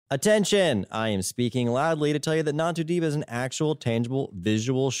Attention! I am speaking loudly to tell you that Not Too Deep is an actual, tangible,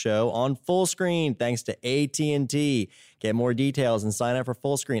 visual show on Fullscreen thanks to AT&T. Get more details and sign up for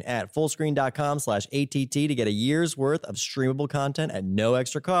Fullscreen at fullscreen.com/ATT to get a year's worth of streamable content at no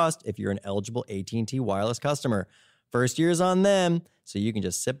extra cost if you're an eligible AT&T wireless customer. First year's on them, so you can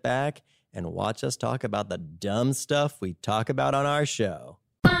just sit back and watch us talk about the dumb stuff we talk about on our show.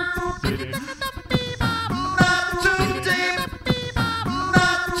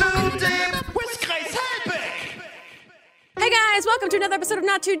 Hey guys, welcome to another episode of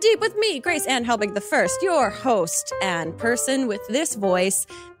Not Too Deep with me, Grace Ann Helbig the First, your host and person with this voice.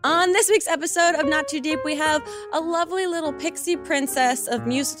 On this week's episode of Not Too Deep, we have a lovely little pixie princess of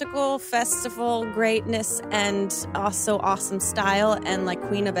musical festival greatness and also awesome style and like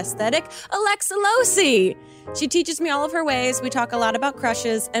queen of aesthetic, Alexa Losi. She teaches me all of her ways. We talk a lot about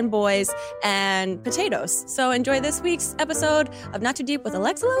crushes and boys and potatoes. So enjoy this week's episode of Not Too Deep with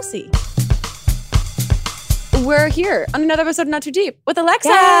Alexa Losi. We're here on another episode of Not Too Deep with Alexa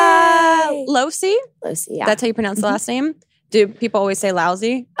Losi. Losi, yeah. That's how you pronounce the last name? Do people always say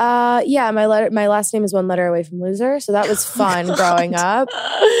lousy? Yeah, my last name is one letter away from loser, so that was fun growing up.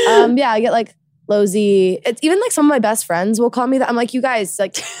 Yeah, I get like Losi. It's even like some of my best friends will call me that. I'm like, you guys,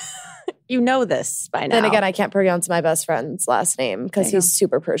 like, you know this by now. Then again, I can't pronounce my best friend's last name because he's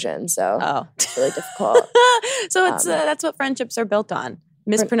super Persian, so it's really difficult. So it's that's what friendships are built on.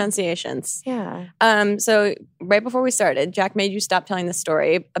 Mispronunciations. Yeah. So right before we started, Jack made you stop telling the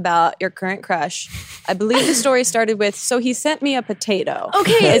story about your current crush. I believe the story started with, so he sent me a potato.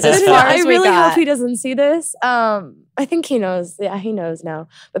 Okay. Is as far as I really we got. hope he doesn't see this. I think he knows. Yeah, he knows now.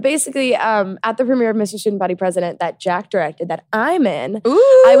 But basically, at the premiere of Mr. Student Body President that Jack directed that I'm in,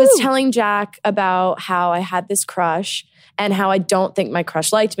 I was telling Jack about how I had this crush and how I don't think my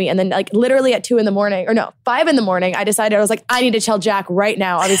crush liked me. And then like literally at 5 in the morning, I decided, I was like, I need to tell Jack right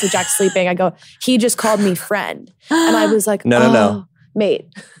now. Obviously Jack's sleeping. I go, he just called me friend. And I was like, no. Mate.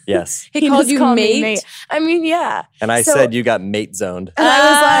 Yes. He called you mate? I mean, yeah. And I said you got mate zoned. And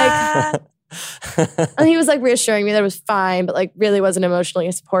I was like... and he was like reassuring me that it was fine, but like really wasn't emotionally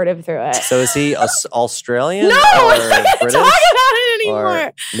supportive through it. So is he Australian? No, or I'm not British? talk about it anymore.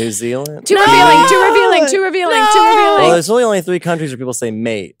 Or New Zealand? Too revealing. Well, there's really only 3 countries where people say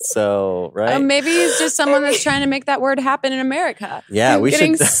mate, so, right? Maybe he's just someone that's trying to make that word happen in America. Yeah, I'm we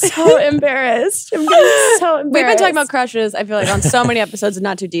getting should. so embarrassed. I'm getting so embarrassed. We've been talking about crushes, I feel like, on so many episodes of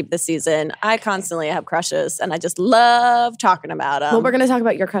Not Too Deep this season. I constantly have crushes, and I just love talking about them. Well, we're going to talk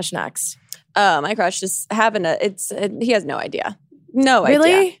about your crush next. My crush is having he has no idea. No idea.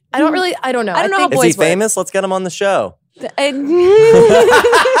 Really? I don't know. I don't know how Is boys he famous? Let's get him on the show. So on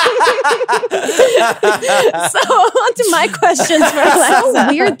to my questions for Alexa. So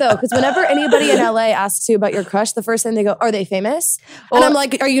weird though, because whenever anybody in LA asks you about your crush, the first thing they go, are they famous? And I'm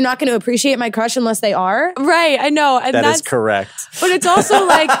like, are you not going to appreciate my crush unless they are? Right, I know. And That is correct. But it's also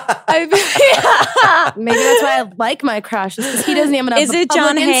like, Maybe that's why I like my crush, is because he doesn't even have Is a it public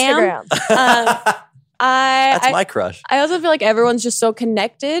John Hamm? Instagram. That's my crush. I also feel like everyone's just so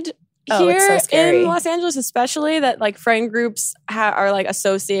connected Oh, it's so here scary. in Los Angeles, especially that like friend groups are like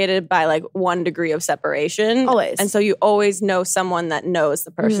associated by like 1 degree of separation. Always. And so you always know someone that knows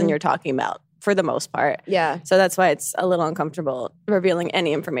the person you're talking about for the most part. Yeah. So that's why it's a little uncomfortable revealing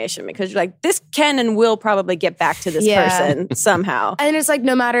any information, because you're like, this can and will probably get back to this person somehow. And it's like,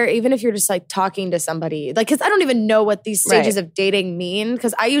 no matter, even if you're just like talking to somebody, like, because I don't even know what these stages of dating mean.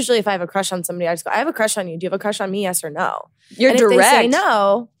 Because I usually, if I have a crush on somebody, I just go, I have a crush on you. Do you have a crush on me? Yes or no? You're and direct. If they say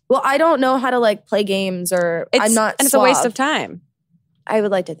no, well, I don't know how to like play games, or I'm not. And it's a waste of time. I would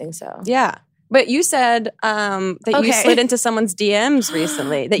like to think so. Yeah. But you said that you slid into someone's DMs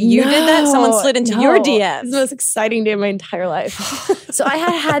recently. That you did that? Someone slid into your DMs. It's the most exciting day of my entire life. So I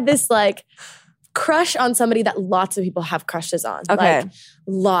had this like crush on somebody that lots of people have crushes on. Okay. Like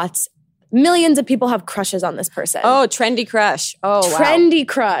lots. Millions of people have crushes on this person. Oh, trendy crush. Oh, wow. Trendy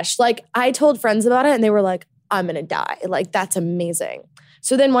crush. Like I told friends about it and they were like, I'm going to die. Like that's amazing.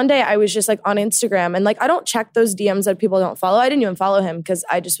 So then one day I was just like on Instagram and like I don't check those DMs that people don't follow. I didn't even follow him because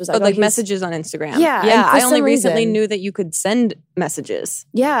I just was like, like messages on Instagram. Yeah. Yeah. I for only some recently reason- knew that you could send messages.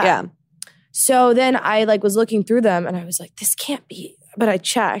 Yeah. Yeah. So then I like was looking through them and I was like, this can't be. But I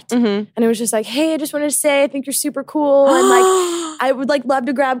checked and it was just like, hey, I just wanted to say I think you're super cool and like I would like love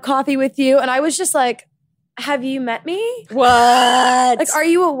to grab coffee with you. And I was just like, have you met me? What? Like, are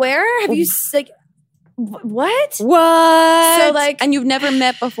you aware? Have you like what? What? So like, and you've never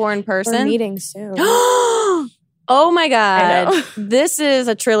met before in we're person? meeting soon. Oh my I God. know. This is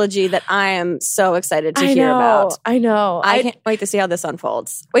a trilogy that I am so excited to hear about. I know. I can't wait to see how this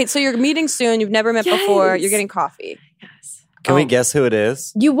unfolds. Wait, so you're meeting soon. You've never met before. You're getting coffee. Yes. Can we guess who it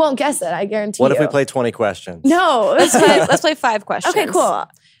is? You won't guess it, I guarantee What you. if we play 20 questions? No. Let's play 5 questions. Okay, cool.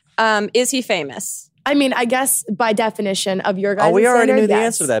 Is he famous? I mean, I guess by definition of your guys' we already standard, knew the yes.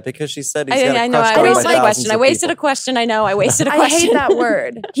 answer to that because she said he's I got a know. crush I on wasted a thousands question. of I wasted people. a question. I know. I wasted a I question. hate that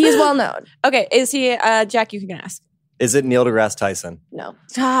word. He's well known. Okay. Is he, Jack, you can ask. Is it Neil deGrasse Tyson? No.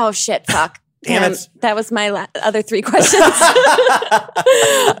 Oh, shit. Fuck. Damn it. That was my other 3 questions.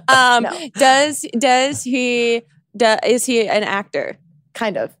 Is he an actor?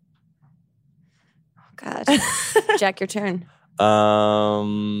 Kind of. Oh, God. Jack, your turn.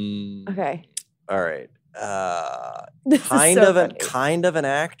 Okay. All right. This is Kind so of funny. an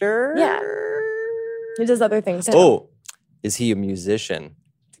actor? Yeah. He does other things too. Oh, is he a musician?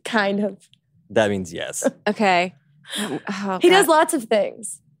 Kind of. That means yes. Okay. Oh, He God. does lots of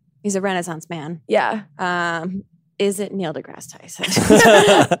things. He's a Renaissance man. Yeah. Is it Neil deGrasse Tyson?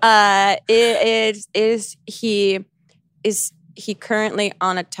 Is he currently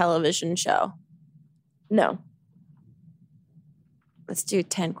on a television show? No. Let's do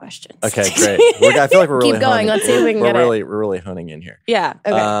 10 questions. Okay, great. I feel like we're really Keep going. honing- Let's see if we can we're get it. We're really honing in here. Yeah.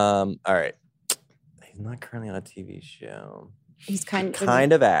 Okay. All right. He's not currently on a TV show. He's kind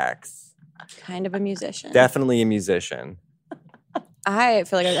of acts. of a musician. Definitely a musician. I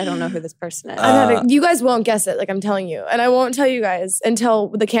feel like I don't know who this person is. You guys won't guess it, like I'm telling you. And I won't tell you guys until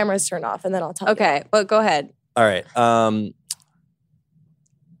the cameras turn off, and then I'll tell you. Okay, but go ahead. All right.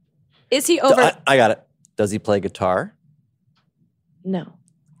 Is he over? I got it. Does he play guitar? No.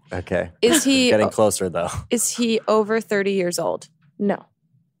 Okay. Is he Getting closer though. Is he over 30 years old? No.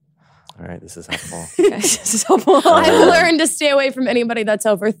 All right, this is helpful. Okay, this is helpful. I've learned to stay away from anybody that's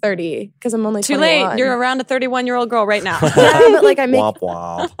over 30 because I'm only Too 21. late. You're around a 31-year-old girl right now. Yeah, but like I make Womp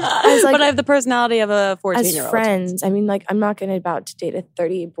womp. as like but I have the personality of a 14-year-old. as friends. I mean, like I'm not going to about to date a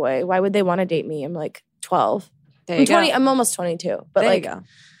 30 boy. Why would they want to date me? I'm like 12. There I'm you 20. go. I'm almost 22. But There like, you go.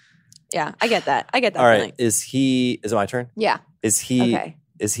 Yeah, I get that. I get that All right. feeling. Is it my turn? Yeah. Is he okay.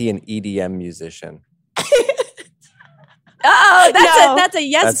 an EDM musician? Oh, No. that's a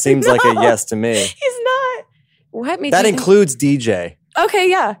yes. That seems like a yes to me. He's not. What makes That you includes DJ. Okay,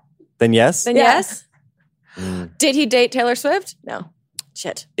 yeah. Then yes? Then Yeah. yes. Mm. Did he date Taylor Swift? No.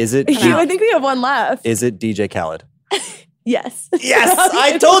 Shit. Is it I think we have one left. is it DJ Khaled? Yes. Yes!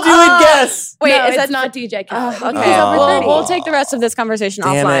 I told you we'd guess. Wait, no, is it's that not DJ Khaled. Okay, He's over Oh. 30. we'll take the rest of this conversation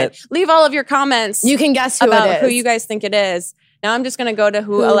Damn offline. it. Leave all of your comments You can guess who about it is. who you guys think it is. Now I'm just going to go to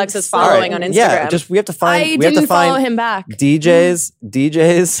who Who Alexa's All following right. on Instagram. Yeah, we have to find I we have didn't to follow find him back. DJs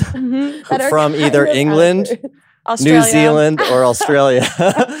Mhm. That are from kind either of England, actors. Australia. New Zealand, or Australia.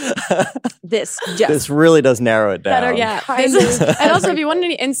 This just. This really does narrow it That are down. Yeah. Kind This is- of. and also, if you want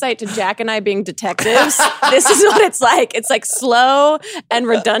any insight to Jack and I being detectives, this is what it's like. It's like slow and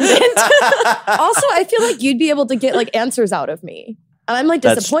redundant. Also, I feel like you'd be able to get like answers out of me. And I'm like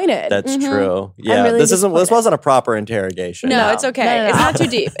That's- disappointed. That's Mhm. true. Yeah, really this disappointed. wasn't a proper interrogation. No, it's okay. It's not too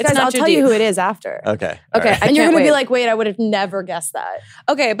deep. It's Guys, not I'll too tell deep. you who it is after. Okay. Okay, all right. I And you're can't going to be wait. like, wait, I would have never guessed that.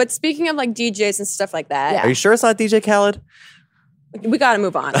 Okay, but speaking of like DJs and stuff like that, Yeah. Are you sure it's not DJ Khaled? we got to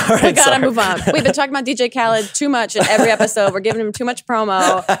move on. right, we got to sorry. move on. We've been talking about DJ Khaled too much in every episode. We're giving him too much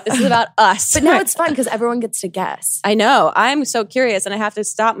promo. This is about us. But now it's fun because everyone gets to guess. I know. I'm so curious, and I have to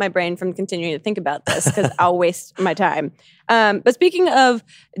stop my brain from continuing to think about this because I'll waste my time. But speaking of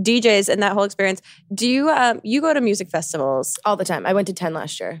DJs and that whole experience, do you you go to music festivals All the time. I went to 10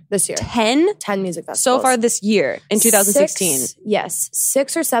 last year, this year. 10 10 music festivals. so far this year in 2016?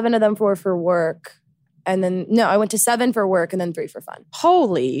 6 or 7 of them were for work. And then, no, I went to 7 for work and then 3 for fun.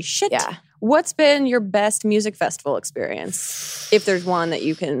 Holy shit! Yeah. What's been your best music festival experience, if there's one that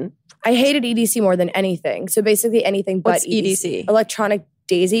you can? I hated EDC more than anything. So basically anything but What's EDC? Electronic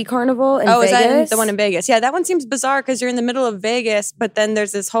Daisy Carnival in Oh, Vegas. is that the one in Vegas? Yeah, that one seems bizarre because you're in the middle of Vegas, but then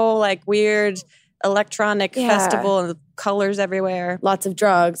there's this whole like weird electronic Yeah. festival and colors everywhere. Lots of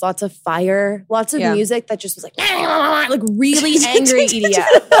drugs, lots of fire, lots of Yeah. music that just was like really angry EDM.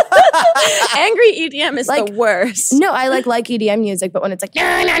 Angry EDM is Like, the worst. No, I like EDM music, but when it's like,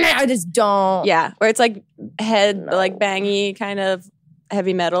 I just don't. Yeah, where it's like head No. like bangy kind of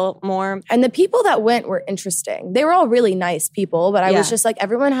heavy metal more. And the people that went were interesting. They were all really nice people, but I Yeah. was just like,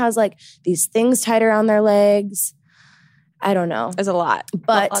 everyone has like these things tied around their legs. I don't know. There's a lot,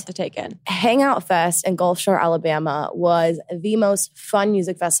 But- a lot to take in. Hangout Fest in Gulf Shore, Alabama was the most fun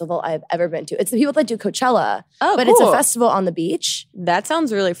music festival I've ever been to. It's the people that do Coachella, Oh, but it's a cool. festival on the beach. That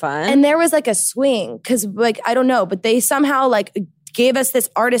sounds really fun. And there was like a swing because like, I don't know, but they somehow like gave us this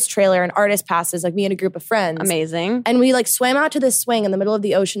artist trailer and artist passes, like me and a group of friends. Amazing. And we like swam out to this swing in the middle of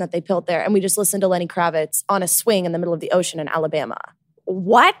the ocean that they built there. And we just listened to Lenny Kravitz on a swing in the middle of the ocean in Alabama.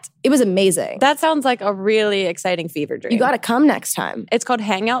 What? It was amazing. That sounds like a really exciting fever dream. You got to come next time. It's called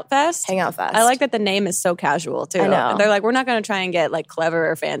Hangout Fest. Hangout Fest. I like that the name is so casual too. I know. They're like, we're not going to try and get like clever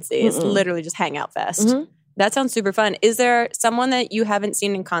or fancy. It's literally just Hangout Fest. That sounds super fun. Is there someone that you haven't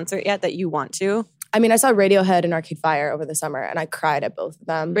seen in concert yet that you want to? I mean, I saw Radiohead and Arcade Fire over the summer, and I cried at both of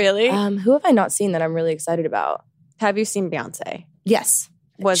them. Really? Who have I not seen that I'm really excited about? Have you seen Beyonce? Yes.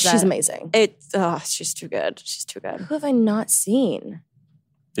 She's amazing. She's too good. She's too good. Who have I not seen?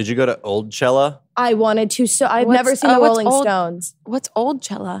 Did you go to Old Cella? I wanted to. So I've never seen the Rolling Stones. What's Old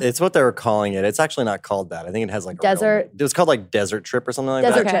Cella? It's what they were calling it. It's actually not called that. I think it has like a Desert. It was called like Desert Trip or something like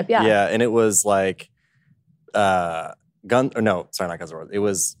Desert that. Trip, yeah. Yeah, and it was like not Guns N' Roses. It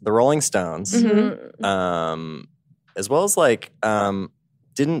was the Rolling Stones. As well as like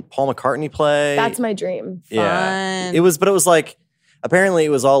didn't Paul McCartney play? That's my dream. Yeah. Fun. It was like apparently it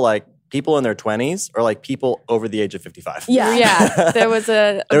was all like people in their 20s or like people over the age of 55. Yeah. Yeah. There was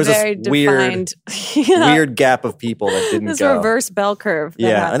a very this weird, defined weird gap of people that didn't this go. reverse bell curve.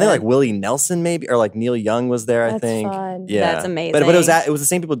 Yeah. I think like Willie Nelson maybe or like Neil Young was there, I That's think. fun. Yeah. That's amazing. But it was the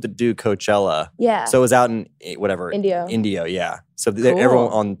same people that do Coachella. Yeah. So it was out in whatever. Indio. Yeah. So Cool.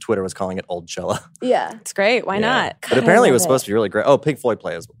 everyone on Twitter was calling it Old Cella. Yeah. It's great. Why Yeah. not? But apparently it was love supposed to be really great. Oh, Pink Floyd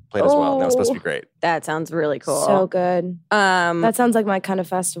played as well. That was supposed to be great. That sounds really cool. So good. that That sounds like my kind of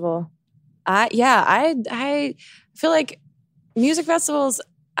festival. I feel like music festivals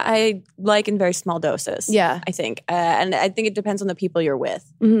I like in very small doses. Yeah. I think. And I think it depends on the people you're with.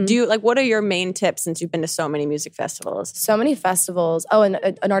 Mhm. Do you what are your main tips since you've been to so many music festivals? So many festivals. Oh, and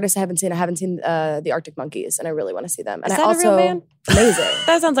an artist I haven't seen the Arctic Monkeys, and I really want to see them. And Is I that a also real band? amazing.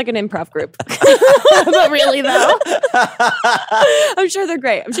 That sounds like an improv group. But really though. I'm sure they're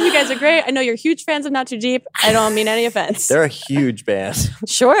great. I'm sure you guys are great. I know you're huge fans of Not Too Deep. I don't mean any offense. They're a huge band.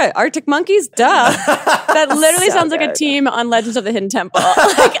 Sure. Arctic Monkeys? Duh. That literally So sounds like a good. team on Legends of the Hidden Temple.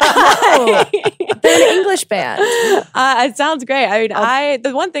 They're an English band. It sounds great. I mean,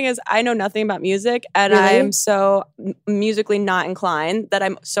 the one thing is I know nothing about music and Really? I'm so musically not inclined that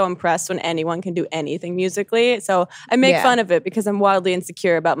I'm so impressed when anyone can do anything musically. So I make Yeah. fun of it because I'm wildly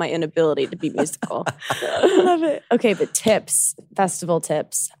insecure about my inability to be musical. I love it. Okay, but tips, festival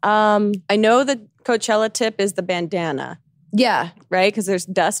tips. I know the Coachella tip is the bandana, Yeah. right? Because there's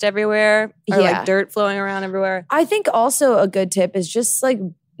dust everywhere or Yeah. like dirt flowing around everywhere. I think also a good tip is just like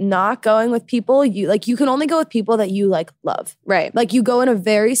not going with people you can only go with people that you like love. Right. Like you go in a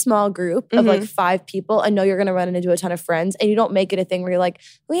very small group of Mhm. like 5 people and know you're going to run into a ton of friends and you don't make it a thing where you're like,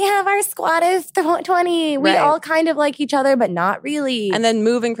 we have our squad of 20. We Right. all kind of like each other, but not really. And then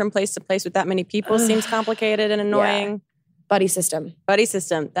moving from place to place with that many people seems complicated and annoying. Buddy system. Buddy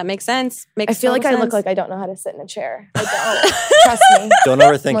system. That makes sense. I feel like I look like I don't know how to sit in a chair. I don't. Trust me. Don't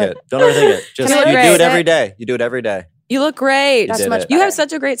overthink Look. it. Don't overthink it. Just Can I you look do it great? every day. You do it every day. You look great. That's did much it. better. You have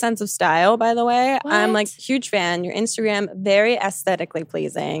such a great sense of style, by the way. I'm like What? huge fan. Your Instagram, very aesthetically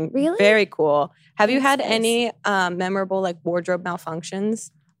pleasing. Really? Very cool. Have you had That's nice. any memorable like wardrobe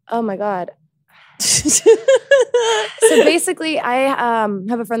malfunctions? Oh my God. So basically, I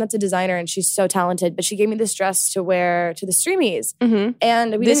have a friend that's a designer and she's so talented, but she gave me this dress to wear to the Streamies. Mm-hmm.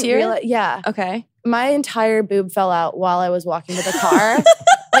 And we This didn't year? realize, yeah. Okay. My entire boob fell out while I was walking to the car.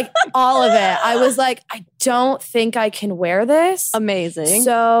 Like all of it. I was like, I don't think I can wear this. Amazing.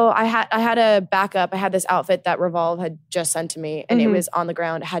 So I had a backup. I had this outfit that Revolve had just sent to me and it Mhm. was on the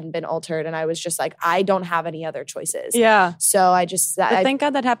ground. It hadn't been altered. And I was just like, I don't have any other choices. yeah. So I just, But I, thank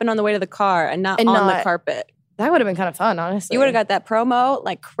God that happened on the way to the car and not And on the not- carpet. that would have been kind of fun, honestly. You would have got that promo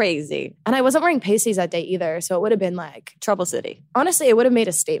like crazy. And I wasn't wearing pasties that day either. So it would have been like, Trouble City. honestly, it would have made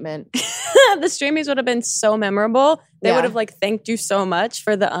a statement. The Streamies would have been so memorable. They Yeah. would have like thanked you so much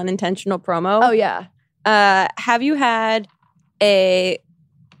for the unintentional promo. Oh, yeah. Have you had a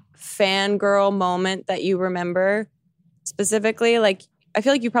fangirl moment that you remember specifically? Like, I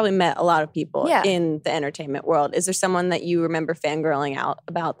feel like you probably met a lot of people Yeah. in the entertainment world. Is there someone that you remember fangirling out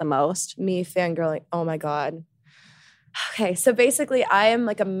about the most? Me fangirling. Oh my God. Okay. So basically, I am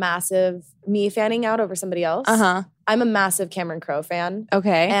like a massive me fanning out over somebody else. Uh-huh. I'm a massive Cameron Crowe fan.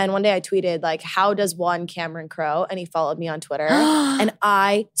 Okay. And one day I tweeted, like, how does one Cameron Crowe? And he followed me on Twitter. And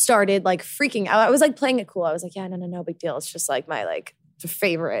I started like freaking out. I was like playing it cool. I was like, yeah, no big deal. It's just like my like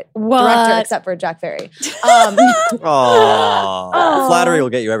favorite director, except for Jack Ferry. Aww. Flattery will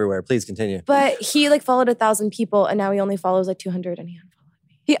get you everywhere. Please continue. But he like followed 1,000 people and now he only follows like 200 and he unfollowed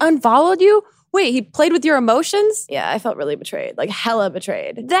me. He unfollowed you? Wait, he played with your emotions? Yeah, I felt really betrayed, like hella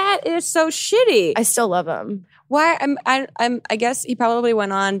betrayed. That is so shitty. I still love him. Why? I guess he probably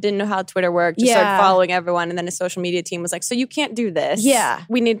went on, didn't know how Twitter worked, just started following everyone, and then his social media team was like, "So you can't do this. Yeah,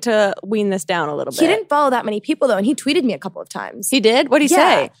 we need to wean this down a little bit." He didn't follow that many people though, and he tweeted me a couple of times. He did? What'd he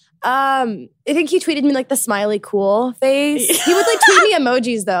say? I think he tweeted me like the smiley cool face. He would like tweet me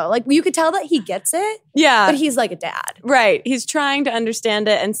emojis though. Like you could tell that he gets it. Yeah. But he's like a dad. Right. He's trying to understand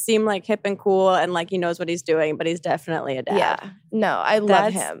it and seem like hip and cool and like he knows what he's doing, but he's definitely a dad. Yeah. No, I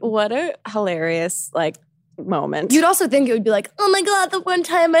love him. What a hilarious like moment. You'd also think it would be like, oh my God, the one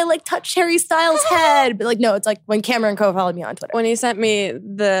time I like touched Harry Styles' head. But like, no, it's like when Cameron Crowe followed me on Twitter. When he sent me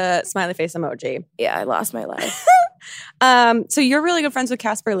the smiley face emoji. Yeah, I lost my life. So you're really good friends with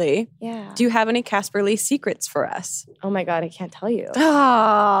Casper Lee. Yeah. Do you have any Casper Lee secrets for us? Oh my God, I can't tell you.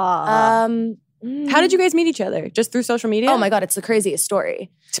 How did you guys meet each other? Just through social media? Oh my God, it's the craziest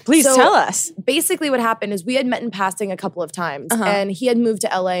story. Please tell us. Basically what happened is we had met in passing a couple of times and he had moved to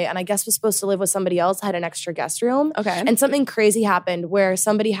LA and I guess was supposed to live with somebody else, had an extra guest room. Okay. And something crazy happened where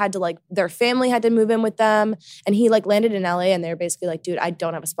somebody had to like, their family had to move in with them and he like landed in LA and they were basically like, dude, I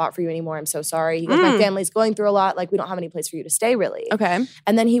don't have a spot for you anymore. I'm so sorry. He goes, my family's going through a lot. Like we don't have any place for you to stay really. Okay.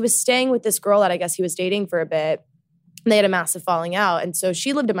 And then he was staying with this girl that I guess he was dating for a bit. And they had a massive falling out. And so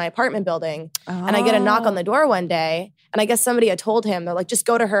she lived in my apartment building. And I get a knock on the door one day. And I guess somebody had told him, they're like, just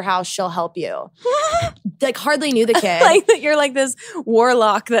go to her house. She'll help you. Like hardly knew the kid. Like that you're like this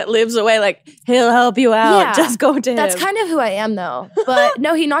warlock that lives away. Like he'll help you out. Yeah, just go to him. That's kind of who I am though. But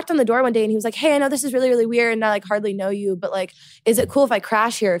no, he knocked on the door one day and he was like, hey, I know this is really, really weird. And I like hardly know you. But like, is it cool if I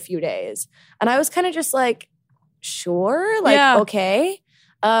crash here a few days? And I was kind of just like, sure. Like, okay.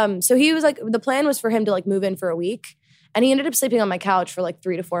 So he was like, the plan was for him to like move in for a week. And he ended up sleeping on my couch for like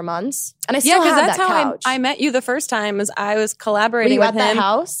 3 to 4 months. And I still had that couch. Yeah, because that's how I met you the first time is I was collaborating with him at that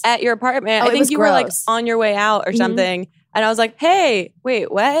house? At your apartment. Oh, I think you were like on your way out or something. And I was like, hey, wait,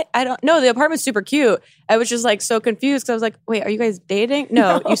 what? I don't know. The apartment's super cute. I was just like so confused because I was like, wait, are you guys dating?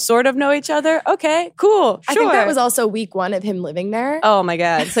 No, you sort of know each other? Okay, cool. Sure. I think that was also week 1 of him living there. Oh my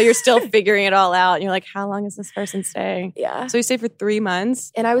God. So you're still figuring it all out. And you're like, how long is this person staying? Yeah. So you stayed for 3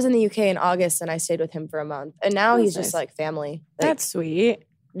 months? And I was in the UK in August and I stayed with him for a month. And now he's just like family. Like, that's sweet.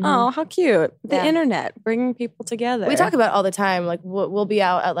 Oh, how cute. The internet, bringing people together. We talk about it all the time. Like, we'll be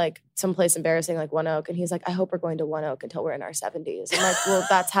out at, like, someplace embarrassing, like One Oak. And he's like, I hope we're going to One Oak until we're in our 70s. I'm like, well,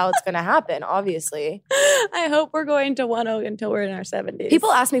 that's how it's going to happen, obviously. I hope we're going to One Oak until we're in our 70s.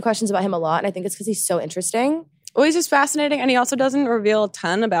 People ask me questions about him a lot. And I think it's because he's so interesting. Well, he's just fascinating. And he also doesn't reveal a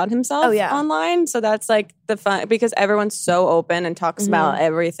ton about himself online. So that's, like, the fun. Because everyone's so open and talks about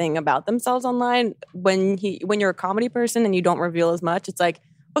everything about themselves online. When you're a comedy person and you don't reveal as much, it's like,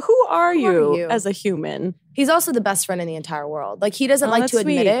 but who are you as a human? He's also the best friend in the entire world. Like, he doesn't like to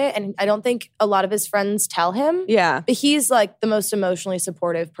admit it. And I don't think a lot of his friends tell him. Yeah. But he's like the most emotionally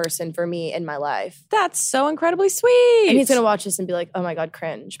supportive person for me in my life. That's so incredibly sweet. And he's going to watch this and be like, oh my God,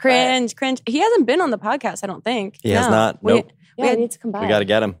 cringe. Cringe. He hasn't been on the podcast, I don't think. He has not. Nope. Yeah, he needs to come back. We got to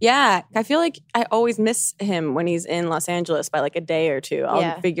get him. Yeah. I feel like I always miss him when he's in Los Angeles by like a day or two.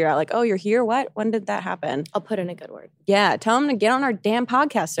 I'll figure out like, oh, you're here? What? When did that happen? I'll put in a good word. Yeah. Tell him to get on our damn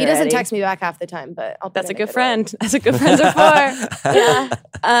podcast already. He doesn't text me back half the time, but I'll put That's in a good friend. Word. That's what good friends are for.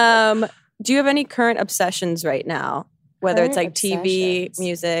 Yeah. Do you have any current obsessions right now? Whether it's like TV,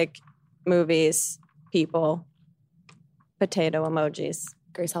 music, movies, people, potato emojis.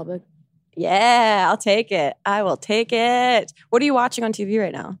 Grace Helbig. Yeah, I'll take it. I will take it. What are you watching on TV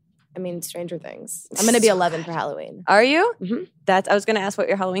right now? I mean, Stranger Things. I'm going to be 11 for Halloween. Are you? Mm-hmm. I was going to ask what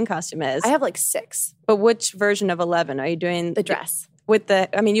your Halloween costume is. I have like 6. But which version of 11? Are you doing? The dress. You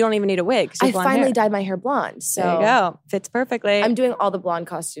don't even need a wig. I finally dyed my hair blonde. So there you go. Fits perfectly. I'm doing all the blonde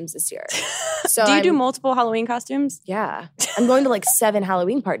costumes this year. So do you do multiple Halloween costumes? Yeah. I'm going to like 7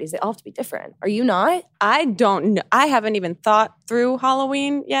 Halloween parties. They all have to be different. Are you not? I don't know. I haven't even thought through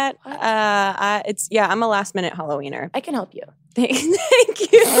Halloween yet. I'm a last minute Halloweener. I can help you. Thank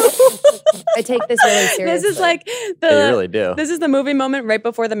you. I take this really seriously. This is like you really do. This is the movie moment right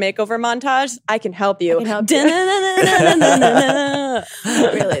before the makeover montage. I can help you. I can help you.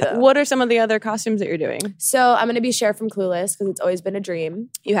 Really though. What are some of the other costumes that you're doing? So I'm going to be Cher from Clueless because it's always been a dream.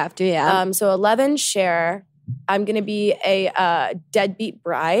 You have to, yeah. So 11 Cher. I'm going to be a deadbeat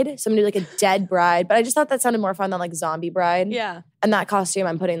bride. So I'm going to be like a dead bride. But I just thought that sounded more fun than like zombie bride. Yeah. And that costume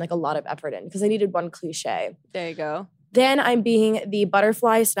I'm putting like a lot of effort in because I needed one cliche. There you go. Then I'm being the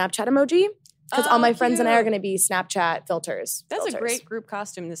butterfly Snapchat emoji because all my friends and I are going to be Snapchat filters. That's a great group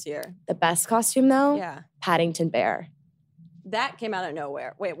costume this year. The best costume though? Yeah. Paddington Bear. That came out of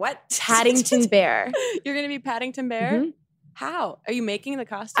nowhere. Wait, what? Paddington Bear. You're going to be Paddington Bear? Mm-hmm. How? Are you making the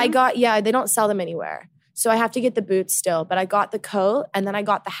costume? they don't sell them anywhere. So I have to get the boots still, but I got the coat and then I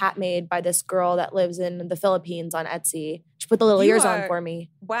got the hat made by this girl that lives in the Philippines on Etsy. She put the little ears on for me.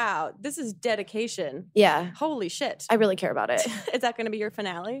 Wow, this is dedication. Yeah. Holy shit. I really care about it. Is that going to be your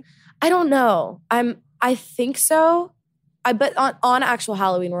finale? I don't know. I think so. But on actual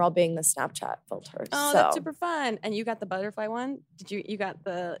Halloween, we're all being the Snapchat filters. Oh, that's super fun. And you got the butterfly one? You got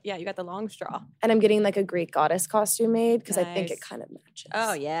the long straw. And I'm getting like a Greek goddess costume made because I think Nice. it kind of matches.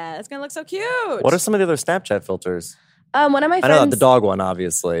 Oh, yeah. It's going to look so cute. What are some of the other Snapchat filters? One of my I friends. know the dog one,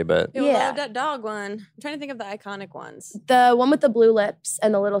 obviously, but You'll Yeah. love that dog one. I'm trying to think of the iconic ones. The one with the blue lips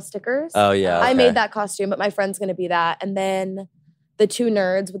and the little stickers. oh yeah, I okay. made that costume, but my friend's going to be that. And then the two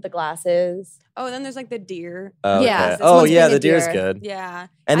nerds with the glasses. Oh, then there's like the deer. Oh, Yeah, okay. this Oh one's yeah, being a the deer's deer. good. Yeah.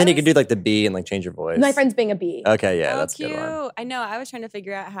 And then I you can do like the bee and like change your voice. My friend's being a bee. Okay, yeah, oh, that's a cute. good one. I know. I was trying to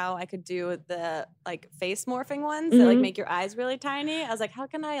figure out how I could do the like face morphing ones that like Mhm. make your eyes really tiny. I was like, how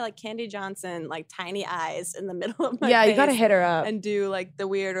can I like Candy Johnson like tiny eyes in the middle of my Yeah, face you got to hit her up. and do like the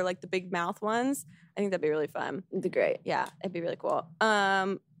weird or like the big mouth ones? I think that'd be really fun. It'd be great. Yeah, it'd be really cool.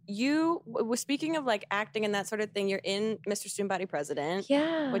 You was speaking of like acting and that sort of thing. You're in Mr. Student Body President,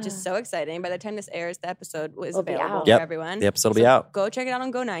 Yeah. which is so exciting. By the time this airs, the episode is Will be available out. for Yep. everyone. The episode will be So out. Go check it out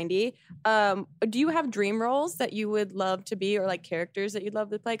on Go 90. Do you have dream roles that you would love to be, or like characters that you'd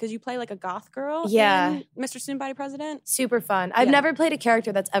love to play? Because you play like a goth girl. Yeah. in Mr. Student Body President. Super fun. I've Yeah. never played a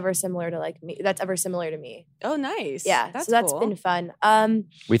character that's ever similar to like me. That's ever similar to me. Oh, nice. Yeah. that's so that's cool. been fun.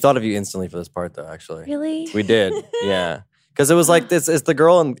 We thought of you instantly for this part, though. Actually, Really? we did. Yeah, because it was like this. It's the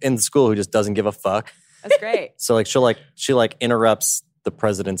girl in school who just doesn't give a fuck. That's great. So like she interrupts the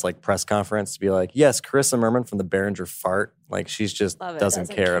president's like press conference to be like, yes, Carissa Merman from the Behringer Fart. Like she's just Love it. doesn't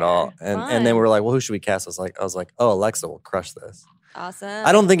Doesn't care at all. care. And then we were like, well, who should we cast? I was like, oh, Alexa will crush this. Awesome.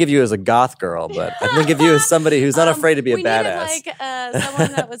 I don't think of you as a goth girl, but I think of you as somebody who's not afraid to be a we badass. Needed, like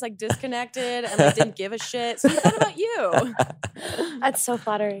someone that was like disconnected and like didn't give a shit. So we thought about you. That's so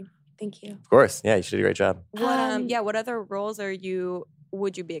flattering. Thank you. Of course, yeah, you should do a great job. What what other roles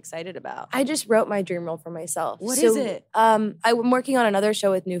would you be excited about? I just wrote my dream role for myself. What What is is it? I'm working on another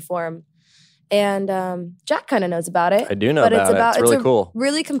show with New Form. And Jack kind of knows about it. I do know but about it. It's really a cool.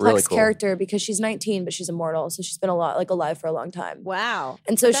 really complex really cool. character because she's 19, but she's immortal. So she's been alive for a long time. Wow.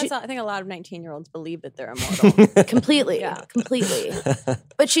 And so But she I think a lot of 19-year-olds believe that they're immortal. completely, Yeah. completely.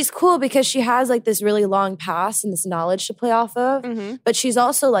 But she's cool because she has like this really long past and this knowledge to play off of. Mm-hmm. But she's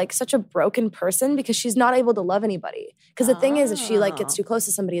also like such a broken person because she's not able to love anybody. Because the thing is, if she like gets too close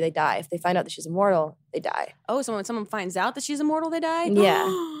to somebody, they die. If they find out that she's immortal, they die. Oh, so when someone finds out that she's immortal, they die?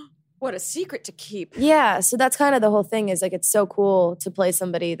 Yeah. What a secret to keep. Yeah, so that's kind of the whole thing is like it's so cool to play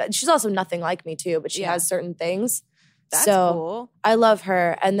somebody that she's also nothing like me too, but she Yeah. has certain things. That's so cool. I love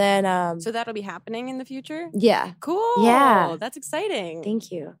her. And then So that'll be happening in the future? yeah, Cool. Yeah. That's exciting. thank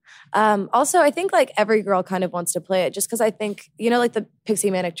you. Also, I think like every girl kind of wants to play it just because I think, like the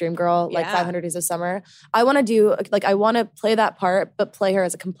Pixie Manic Dream Girl, like Yeah. 500 Days of Summer. I want to play that part, but play her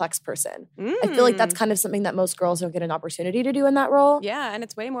as a complex person. I feel like that's kind of something that most girls don't get an opportunity to do in that role. Yeah, and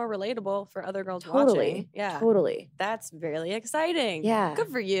it's way more relatable for other girls Totally. watching. Yeah. Totally. That's really exciting. Yeah. Good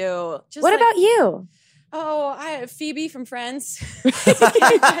for you. Just What like- about you? Oh, I have Phoebe from Friends.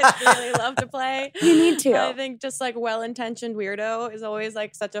 I really love to play. You need to. I think just like well-intentioned weirdo is always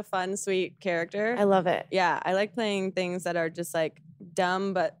like such a fun, sweet character. I love it. Yeah, I like playing things that are just like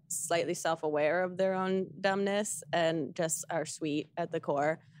dumb but slightly self-aware of their own dumbness and just are sweet at the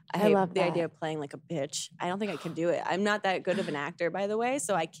core. I hate love the that. idea of playing like a bitch. I don't think I could do it. I'm not that good of an actor, by the way,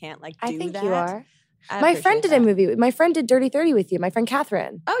 so I can't like do I think that. you are. I My friend appreciate did that. a movie. My friend did Dirty 30 with you. My friend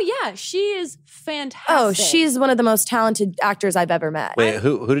Catherine. Oh yeah, she is fantastic. Oh, she's one of the most talented actors I've ever met. Wait,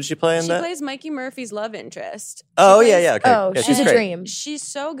 who did she play in She that? plays Mikey Murphy's love interest. She Oh yeah, plays- yeah. Okay. Oh, Yeah, she's a great. dream. She's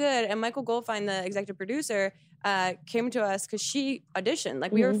so good. And Michael Goldfein, the executive producer, came to us because she auditioned.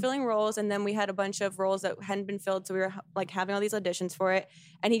 Like we were filling roles, and then we had a bunch of roles that hadn't been filled, so we were like having all these auditions for it.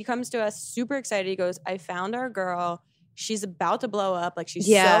 And he comes to us super excited. He goes, "I found our girl. She's about to blow up. Like she's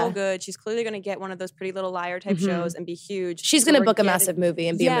Yeah. so good. She's clearly going to get one of those Pretty Little Liar type shows and be huge. She's So going to we're book a getting- massive movie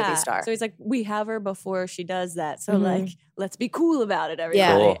and be a movie star. So he's like, we have her before she does that. So like, let's be cool about it, everybody."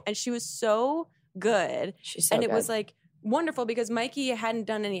 Yeah. Cool. And she was so good. She's so And it good. was like wonderful because Mikey hadn't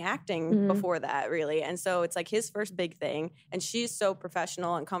done any acting before that, really. And so it's like his first big thing. And she's so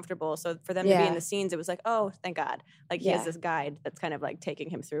professional and comfortable. So for them to be Yeah. in the scenes, it was like, oh, thank God. Like he Yeah. has this guide that's kind of like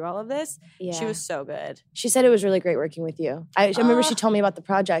taking him through all of this. Yeah. She was so good. She said it was really great working with you. I remember she Ah. told me about the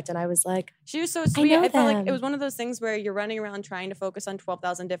project, and I was like, She was so sweet. know I felt like them. it was one of those things where you're running around trying to focus on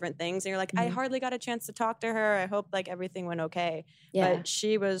 12,000 different things. And you're like, I hardly got a chance to talk to her. I hope like everything went okay. yeah. But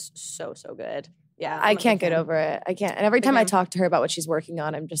she was so, so good. Yeah. I can't get over it. I can't. And every time I talk to her about what she's working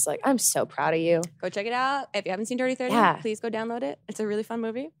on, I'm just like, I'm so proud of you. Go check it out. If you haven't seen Dirty 30, please go download it. It's a really fun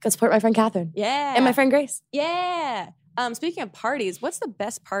movie. Go support my friend Catherine. Yeah. And my friend Grace. Yeah. Speaking of parties, what's the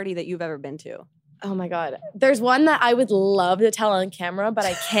best party that you've ever been to? Oh my God. There's one that I would love to tell on camera, but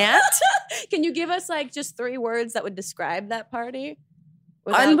I can't. Can you give us like just 3 words that would describe that party?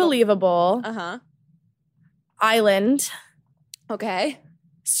 Unbelievable. Island. Okay.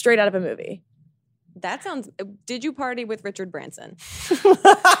 Straight out of a movie. That sounds. Did you party with Richard Branson?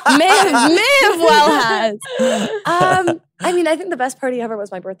 may have well has. I mean, I think the best party ever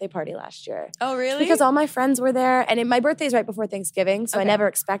was my birthday party last year. Oh, really? Because all my friends were there. And my birthday is right before Thanksgiving, so I never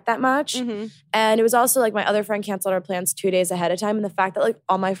expect that much. Mm-hmm. And it was also like my other friend canceled our plans 2 days ahead of time. And the fact that like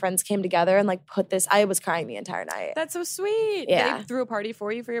all my friends came together and like put this, I was crying the entire night. That's so sweet. Yeah. They threw a party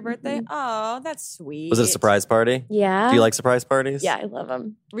for you for your birthday? Mm-hmm. Oh, that's sweet. Was it a surprise party? Yeah. Do you like surprise parties? Yeah, I love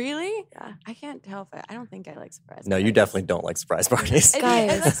them. Really? Yeah. I can't tell if I don't think I like surprise No, parties. you definitely don't like surprise parties. I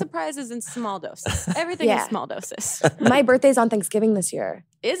Guys. like surprises in small doses. Everything Yeah. in small doses. My birthday's on Thanksgiving this year.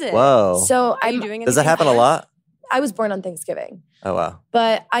 Is it? Whoa. So Are you doing Does that anything happen a for it? lot? I was born on Thanksgiving. Oh, wow.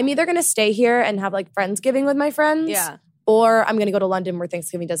 But I'm either going to stay here and have like Friendsgiving with my friends. Yeah. Or I'm going to go to London where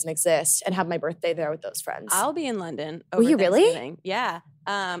Thanksgiving doesn't exist and have my birthday there with those friends. I'll be in London. Will Over you really? Thanksgiving. Yeah.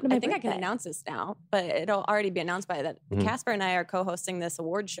 I my think I can birthday. announce this now, but it'll already be announced by that. Mhm. Casper and I are co-hosting this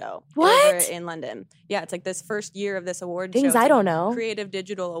award show What? over in London. Yeah, it's like this first year of this award show. Things It's I like don't know. Creative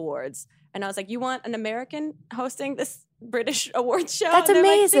Digital Awards. And I was like, you want an American hosting this British awards show? That's And they're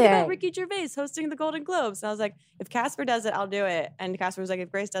like, think amazing. about Ricky Gervais hosting the Golden Globes. And I was like, if Casper does it, I'll do it. And Casper was like, if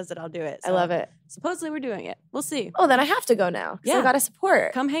Grace does it, I'll do it. I love it. Supposedly we're doing it. We'll see. Oh, then I have to go now. Yeah. Yeah. I got to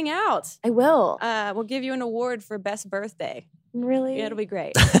support. Come hang out. I will. We'll give you an award for best birthday. Really? Yeah, it'll be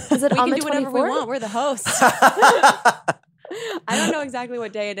great. Is it We on can the do whatever we 24th? want. We're the hosts. I don't know exactly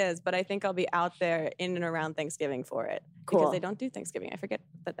what day it is, but I think I'll be out there in and around Thanksgiving for it. Cool. Because they don't do Thanksgiving. I forget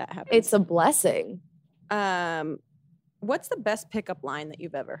that happens. It's a blessing. What's the best pickup line that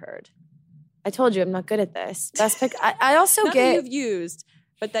you've ever heard? I told you I'm not good at this. Best pick. I also Not that get. you've used,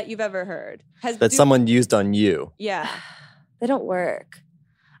 but that you've ever heard. That someone used on you. Yeah. They don't work.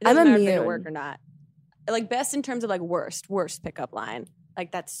 It doesn't I'm matter if they immune. work or not. Like best in terms of like worst pickup line.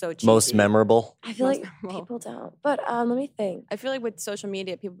 Like that's so cheesy. Most memorable. I feel Most like memorable. people don't. But let me think. I feel like with social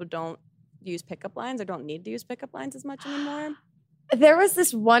media, people don't use pickup lines or don't need to use pickup lines as much anymore. There was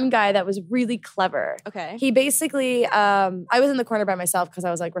this one guy that was really clever. Okay. He basically, I was in the corner by myself because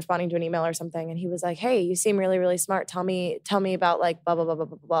I was like responding to an email or something, and he was like, "Hey, you seem really, really smart. Tell me about like blah blah blah blah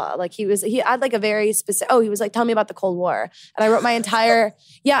blah blah." Like he had like a very specific. Oh, he was like, "Tell me about the Cold War," and I wrote my entire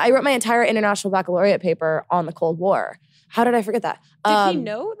international baccalaureate paper on the Cold War. How did I forget that? Did he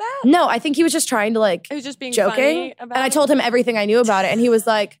know that? No, I think he was just trying to like It was just being joking, funny about and I it? told him everything I knew about it, and he was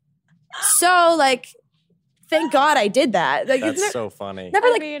like, "So like, thank God I did that." Like, That's it's so funny. never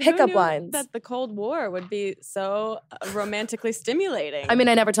I like mean, who pickup knew lines. that the Cold War would be so romantically stimulating. I mean,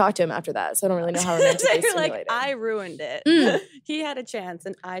 I never talked to him after that, so I don't really know how romantically You're like, stimulating. I ruined it. Mm. He had a chance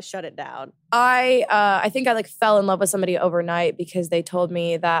and I shut it down. I think I like fell in love with somebody overnight because they told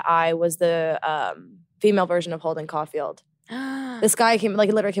me that I was the female version of Holden Caulfield. This guy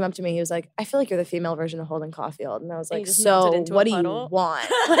literally came up to me. He was like, "I feel like you're the female version of Holden Caulfield," and I was And like, you just melted "So into a what do you puddle? want?"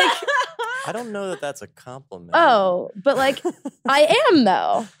 Like, I don't know that that's a compliment. oh, but like, I am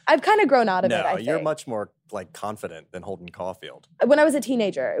though. I've kind of grown out of it. No, I you're think. much more like confident than Holden Caulfield. When I was a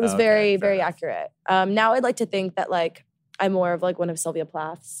teenager, it was Okay, very, fair very enough. accurate. Now I'd like to think that like I'm more of like one of Sylvia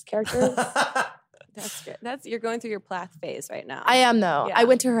Plath's characters. That's good. You're going through your Plath phase right now. I am though. Yeah. I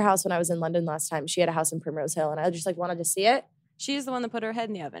went to her house when I was in London last time. She had a house in Primrose Hill, and I just like wanted to see it. She's the one that put her head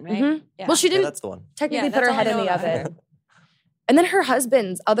in the oven, right? Mhm. Yeah. Well, she Yeah, didn't that's the one. technically Yeah, put her that's all head I in know the about her. oven. And then her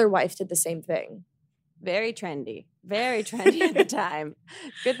husband's other wife did the same thing. Very trendy. Very trendy at the time.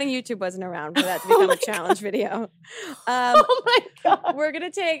 Good thing YouTube wasn't around for that to become a challenge video. Oh my God. We're going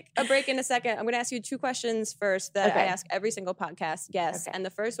to take a break in a second. I'm going to ask you 2 questions first that I Okay. ask every single podcast guest. Okay. And the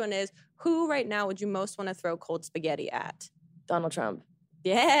first one is, who right now would you most want to throw cold spaghetti at? Donald Trump.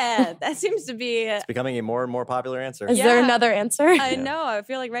 Yeah, that seems to be... It's becoming a more and more popular answer. Is there Yeah. another answer? I know. I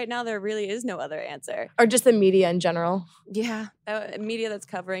feel like right now there really is no other answer. Or just the media in general? Yeah. Media that's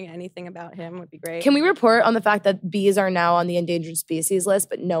covering anything about him would be great. Can we report on the fact that bees are now on the endangered species list,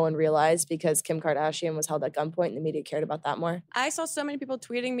 but no one realized because Kim Kardashian was held at gunpoint and the media cared about that more? I saw so many people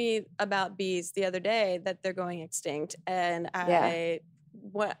tweeting me about bees the other day that they're going extinct. And I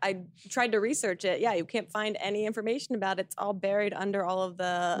what I tried to research it. Yeah, you can't find any information about it. It's all buried under all of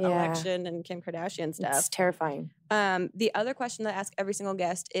the election and Kim Kardashian stuff. It's terrifying. The other question that I ask every single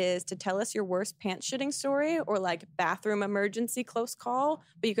guest is to tell us your worst pants shitting story or like bathroom emergency close call,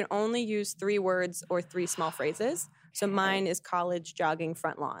 but you can only use 3 words or 3 small phrases. So mine is college jogging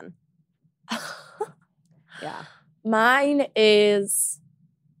front lawn. Yeah. Mine is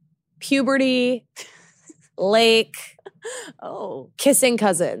puberty, lake, kissing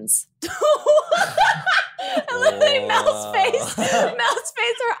cousins. I literally Mel's face. Mel's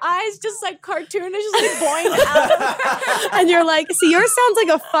face, her eyes just like cartoonish, like boing out of her. And you're like, see, yours sounds like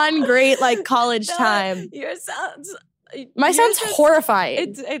a fun, great like college time. Yours sounds. My sounds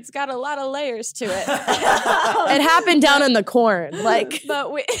horrifying. It's got a lot of layers to it. It happened down in the corn, like.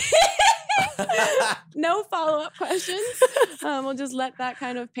 But we. No follow-up questions. We'll just let that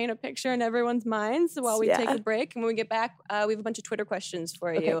kind of paint a picture in everyone's minds while we take a break. And when we get back, we have a bunch of Twitter questions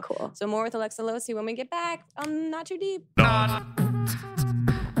for you. Okay, cool. So more with Alexa Losi when we get back on Not Too Deep. Not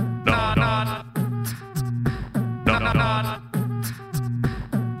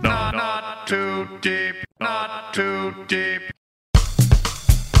too deep. Not too deep.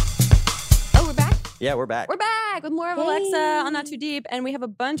 Oh, we're back? Yeah, we're back. We're back with more of Alexa on Not Too Deep. And we have a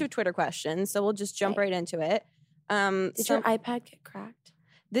bunch of Twitter questions, so we'll just jump right into it. Did your iPad get cracked?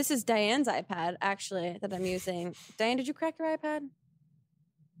 This is Diane's iPad, actually, that I'm using. Diane, did you crack your iPad?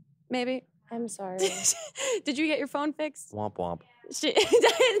 Maybe. I'm sorry. Did you get your phone fixed? Womp womp.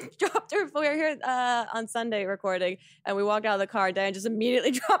 Diane dropped her phone. We were here on Sunday recording, and we walked out of the car. Diane just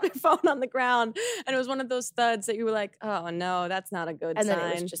immediately dropped her phone on the ground, and it was one of those thuds that you were like, "Oh no, that's not a good sign." And then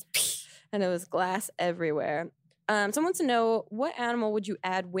it was just, and it was glass everywhere. Someone wants to know, what animal would you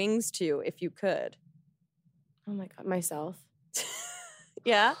add wings to if you could? oh my God, myself.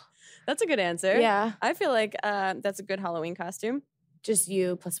 Yeah, that's a good answer. Yeah. I feel like that's a good Halloween costume. Just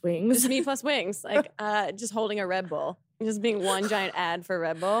you plus wings. Just me plus wings, like just holding a Red Bull, just being one giant ad for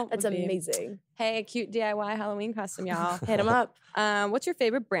Red Bull. That's amazing. Hey, a cute DIY Halloween costume, y'all. Hit them up. What's your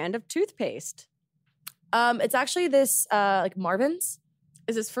favorite brand of toothpaste? It's actually this like Marvin's.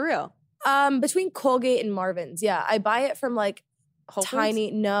 Is this for real? Between Colgate and Marvin's. Yeah, I buy it from like Whole Foods? tiny.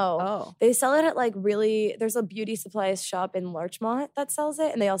 No, Oh. they sell it at like really. There's a beauty supplies shop in Larchmont that sells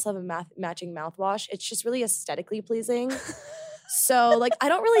it, and they also have a matching mouthwash. It's just really aesthetically pleasing. So like I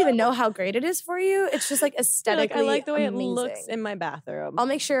don't really even know how great it is for you. It's just like aesthetically I like the way amazing. it looks in my bathroom. I'll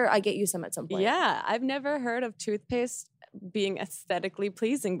make sure I get you some at some point. Yeah, I've never heard of toothpaste being aesthetically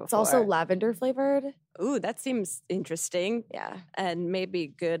pleasing before. It's also lavender flavored. Ooh, that seems interesting Yeah. and maybe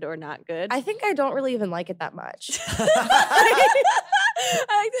good or not good. I think I don't really even like it that much.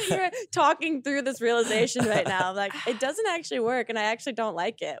 I like that you're talking through this realization right now. Like, it doesn't actually work, and I actually don't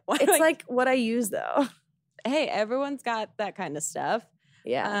like it. Why do It's I- like what I use though. hey, everyone's got that kind of stuff.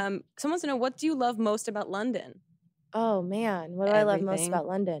 Yeah. Someone wants to know, what do you love most about London? Oh man, what do I love most Everything. about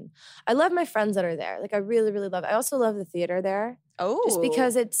London? I love my friends that are there. Like I really, really love. I also love the theater there, Oh, just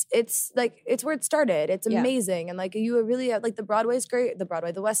because it's like it's where it started. It's Yeah. amazing, and like you really like the Broadway's great. The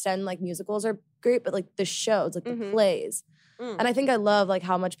Broadway, the West End, like musicals are great, but like the shows, like the Mhm. plays, Mm. and I think I love like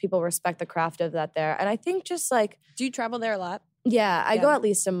how much people respect the craft of that there. And I think just like Do you travel there a lot? yeah, I Yeah. go at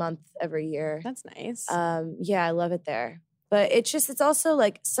least a month every year. That's nice. Yeah, I love it there. But it's also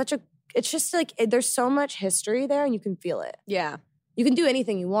like it's just like there's so much history there and you can feel it. yeah. You can do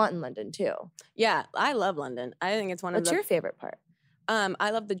anything you want in London too. Yeah, I love London. I think it's one What's of the your favorite part? I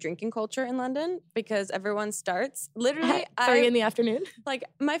love the drinking culture in London because everyone starts literally At 3 in the afternoon? like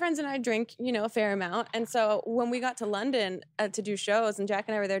my friends and I drink, a fair amount. And so when we got to London to do shows and Jack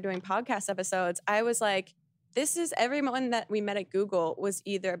and I were there doing podcast episodes, I was like, this is everyone that we met at Google was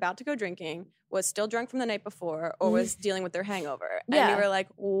either about to go drinking, was still drunk from the night before, or was dealing with their hangover. And Yeah. we were like,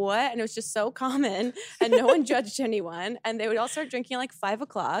 what? And it was just so common and no one judged anyone. And they would all start drinking at like 5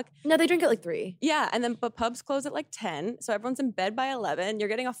 o'clock. No, they drink at like 3. Yeah, and then but pubs close at like 10, so everyone's in bed by 11. You're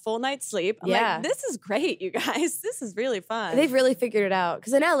getting a full night's sleep. I'm Yeah. like, this is great, you guys. This is really fun. They've really figured it out.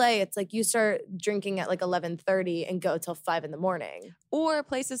 Because in LA, it's like you start drinking at like 11:30 and go till 5 in the morning. or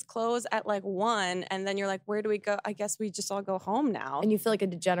places close at like 1, and then you're like, where do we go? I guess we just all go home now. And you feel like a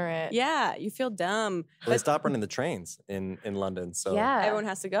degenerate. Yeah, you feel dumb. Well, they stopped running the trains in London, so Yeah. Everyone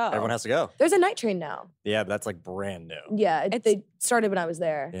has to go. everyone has to go. There's a night train now. Yeah, but that's like brand new. Yeah, It's- they started when I was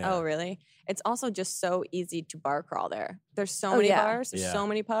there. Yeah. Oh, really? It's also just so easy to bar crawl there. There's so Oh, many yeah. bars, there's Yeah. so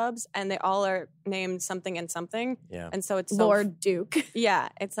many pubs, and they all are named something and something. Yeah. And so it's so Lord Duke. yeah,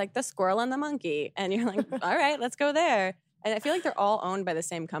 it's like the squirrel and the monkey. And you're like, all right, let's go there. And I feel like they're all owned by the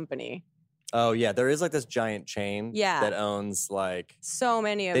same company. Oh yeah, there is like this giant chain Yeah. that owns like So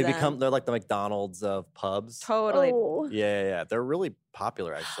many of them. they're like the McDonald's of pubs. Totally. Oh. Yeah. They're really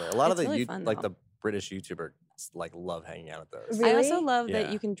popular actually. A lot It's of the really fun, like though. the British YouTubers like love hanging out at those. Really? I also love that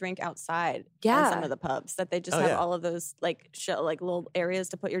Yeah. you can drink outside Yeah. in some of the pubs, that they just Oh, have yeah. all of those like little areas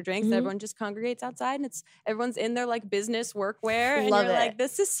to put your drinks. Mhm. That everyone just congregates outside, and everyone's in their like business workwear, and Love you're it. like,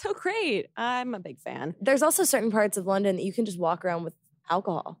 this is so great. I'm a big fan. There's also certain parts of London that you can just walk around with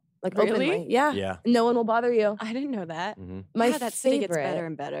alcohol, like Really? openly. Yeah. Yeah. No one will bother you. I didn't know that. hmm My God, that city gets favorite- better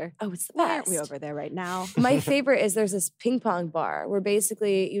and better. Oh, it's the Why best. aren't we over there right now? My favorite is there's this ping pong bar where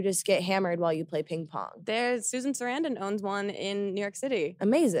basically you just get hammered while you play ping pong. There's Susan Sarandon owns one in New York City.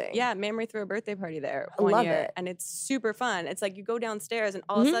 Amazing. Yeah, Mamrie threw a birthday party there I one love year, it. and it's super fun. It's like you go downstairs, and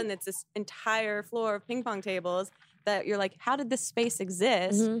all of a Mhm. sudden it's this entire floor of ping pong tables that you're like, how did this space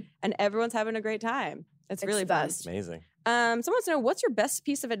exist? Mhm. And everyone's having a great time. It's really the fun. best. Amazing. Someone wants to know, what's your best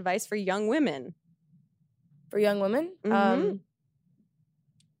piece of advice for young women? For young women, Mhm.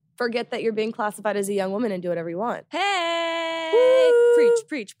 forget that you're being classified as a young woman and do whatever you want. Hey, Woo!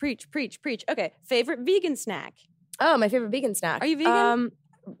 preach. Okay, favorite vegan snack? Oh, my favorite vegan snack. Are you vegan?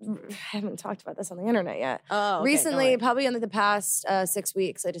 I haven't talked about this on the internet yet. Oh, okay, Recently, probably in like the past 6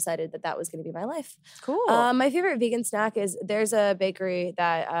 weeks, I decided that was going to be my life. cool. My favorite vegan snack is there's a bakery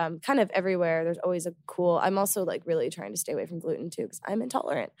that kind of everywhere. There's always a cool. I'm also like really trying to stay away from gluten too because I'm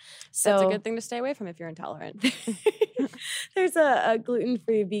intolerant. So That's a good thing to stay away from if you're intolerant. there's a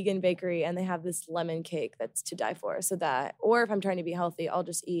gluten-free vegan bakery and they have this lemon cake that's to die for. So that, or if I'm trying to be healthy, I'll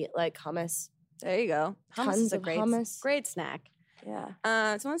just eat like hummus. There you go. Hummus Tons is a of great, hummus. great snack. Yeah,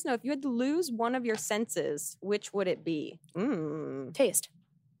 Someone wants to know, if you had to lose one of your senses, which would it be? taste.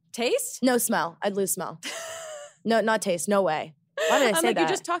 Taste? No smell. I'd lose smell. No, not taste. No way. Why did I I'm say like, that? you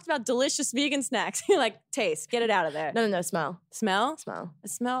just talked about delicious vegan snacks. You're like, taste, get it out of there. No, smell. Smell? Smell. The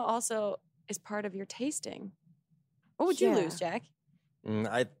smell also is part of your tasting. What would you Yeah. lose, Jack?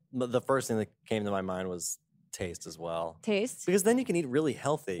 The first thing that came to my mind was taste as well. Taste? Because then you can eat really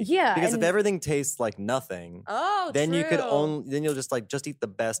healthy. Yeah, Because if and- everything tastes like nothing, Oh, then you could true. then you'll just eat the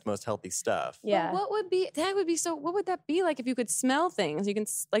best, most healthy stuff. But Yeah. what would that be like if you could smell things? You can,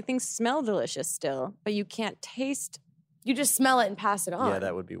 like, things smell delicious still, but you can't taste. You just smell it and pass it on. Yeah,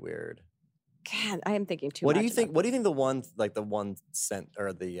 that would be weird. God, I am thinking too What much. do you think? about What do you think the one scent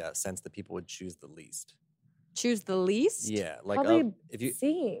or the sense that people would choose the least? Choose the least? Yeah, like Probably if you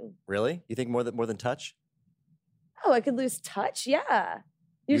seeing. really, you think more than touch? Oh, I could lose touch. Yeah.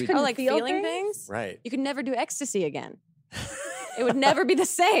 You just You- couldn't Oh, like feel feeling things? Right. You could never do ecstasy again. It would never be the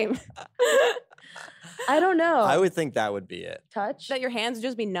same. I don't know. I would think that would be it. touch. That your hands would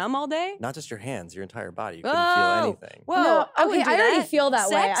just be numb all day? Not just your hands, your entire body. You couldn't Whoa. feel anything. Whoa, No, I would okay, do I already that. feel that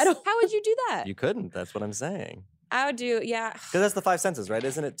way. Sex? I don't- How would you do that? You couldn't. That's what I'm saying. I would do, yeah. Because that's the five senses, right?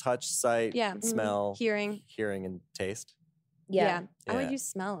 Isn't it touch, sight, Yeah. smell, Hearing. hearing, and taste? Yeah. I Yeah. would lose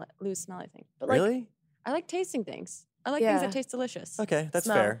smell, I think. But like, Really? I like tasting things. I like Yeah. things that taste delicious. Okay, that's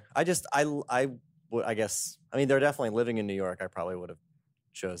Smell. fair. I guess. I mean, they're definitely living in New York. I probably would have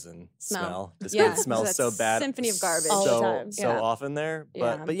chosen Smell. smell. Just Yeah, it smells that's so bad. symphony of garbage. All the So time. Yeah. often there.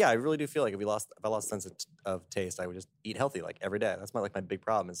 Yeah. But yeah, I really do feel like if I lost sense of taste, I would just eat healthy like every day. That's my big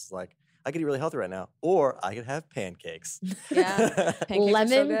problem. Is like I could eat really healthy right now, or I could have pancakes. Yeah. Pancakes are so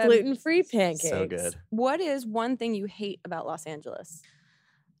lemon good. gluten-free pancakes. So good. What is one thing you hate about Los Angeles?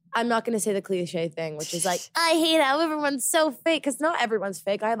 I'm not going to say the cliche thing, which is like, I hate how everyone's so fake. Because not everyone's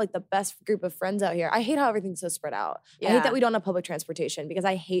fake. I have like the best group of friends out here. I hate how everything's so spread out. I hate that we don't have public transportation because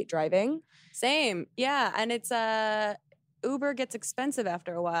I hate driving. Same. Yeah. And it's Uber gets expensive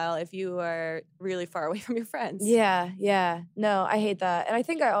after a while if you are really far away from your friends. Yeah. No, I hate that. And I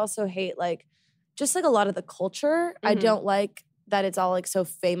think I also hate like, just like a lot of the culture. I Mhm. don't like that it's all like so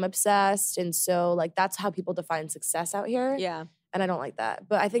fame obsessed. And so like, that's how people define success out here. Yeah. And I don't like that.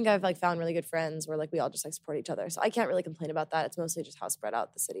 But I think I've like found really good friends where like we all just like support each other. So I can't really complain about that. It's mostly just how spread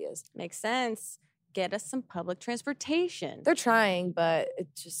out the city is. Makes sense. Get us some public transportation. They're trying, but it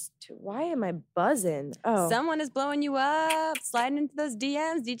just why am I buzzing? Oh. Someone is blowing you up, sliding into those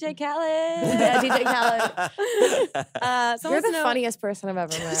DMs, DJ Khaled. Yeah, DJ Khaled. Someone You're wants to the know- funniest person I've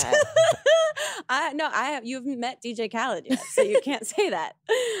ever met. you haven't met DJ Khaled yet, so you can't say that.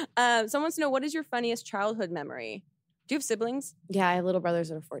 Someone wants to know, what is your funniest childhood memory? Do you have siblings? Yeah, I have little brothers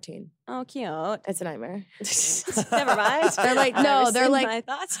that are 14. Oh, cute. It's a nightmare. Never mind. They're like, I no, they're rescind like- my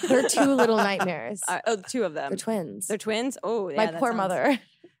thoughts. They're two little nightmares. The two of them. They're twins. They're twins? Oh, yeah. My that poor sounds- mother.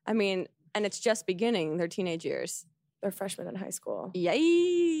 I mean, and it's just beginning their teenage years. They're freshmen in high school.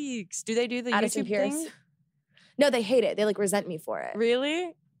 Yikes. Do they do the Addison YouTube Pierce. thing? No, they hate it. They like resent me for it.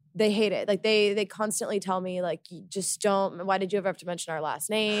 Really? they hate it. Like they constantly tell me like, you just don't. Why did you ever have to mention our last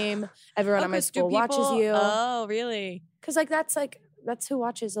name? Everyone at my 'cause do school watches people- you. Oh, really? Because that's who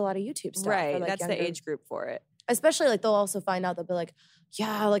watches a lot of YouTube stuff. Right. or, like, That's younger- the age group for it. Especially like they'll also find out, they'll be like,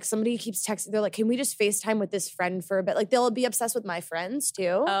 yeah, like somebody keeps texting. They're like, can we just FaceTime with this friend for a bit? Like they'll be obsessed with my friends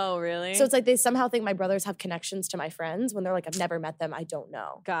too. Oh, really? So it's like they somehow think my brothers have connections to my friends when they're like, I've never met them. I don't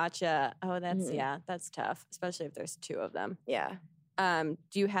know. Gotcha. Oh, that's Mhm. that's tough, especially if there's 2 of them. Yeah.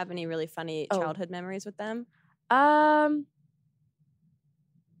 Do you have any really funny Oh. childhood memories with them?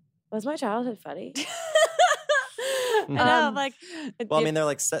 Was my childhood funny? I know, Um, like. Well, I mean, they're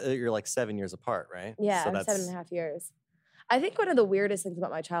like you're like 7 years apart, right? Yeah, so I'm that's 7.5 years. I think one of the weirdest things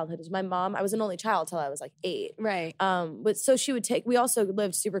about my childhood is my mom, I was an only child till I was like 8. right. But so she would we also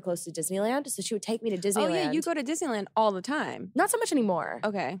lived super close to Disneyland. So she would take me to Disneyland. Oh, yeah, you go to Disneyland all the time. Not so much anymore.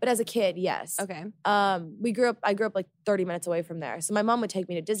 Okay. But as a kid, yes. Okay. I grew up like 30 minutes away from there. So my mom would take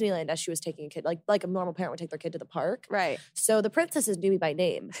me to Disneyland as she was taking a kid, like a normal parent would take their kid to the park. Right. So the princesses knew me by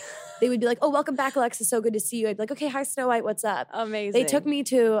name. They would be like, oh, welcome back, Alexa. So good to see you. I'd be like, okay, hi, Snow White. What's up? Amazing. They took me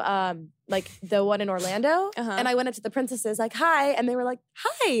to like the one in Orlando, Uh-huh. and I went up to the princesses like, hi, and they were like,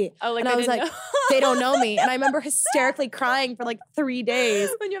 hi. Oh, like and they I was didn't like, know. they don't know me. And I remember hysterically crying for like 3 days.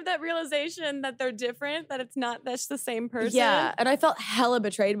 When you have that realization that they're different, that it's not that's the same person. Yeah, and I felt hella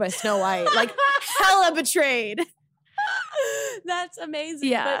betrayed by Snow White, like hella betrayed. That's amazing.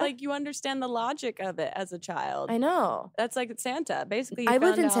 Yeah. But like you understand the logic of it as a child. I know. That's like Santa. Basically, you I lived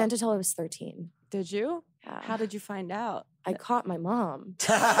found in out- Santa till I was 13. Did you? Yeah. How did you find out? I caught my mom.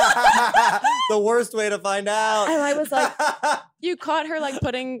 the worst way to find out. And I was like, You caught her like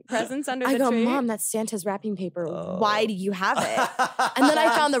putting presents under I the go, tree? Mom, that's Santa's wrapping paper. Oh. Why do you have it? And then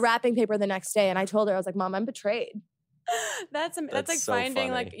I found the wrapping paper the next day and I told her, I was like, Mom, I'm betrayed. That's like That's so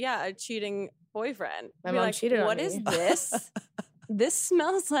finding like funny. a cheating boyfriend. My Be mom like, cheated on What me." is this? This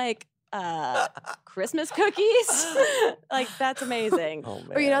smells like Christmas cookies. Like that's amazing. Oh,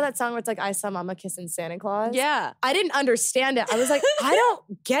 man. Or you know that song where it's like, I saw Mama kissing Santa Claus? Yeah. I didn't understand it. I was like, I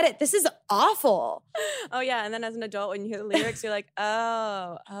don't get it. This is awful. Oh yeah. And then as an adult, when you hear the lyrics, you're like,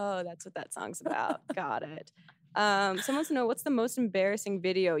 oh, that's what that song's about. Got it. Someone wants to know, what's the most embarrassing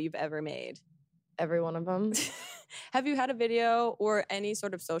video you've ever made? Every one of them. Have you had a video or any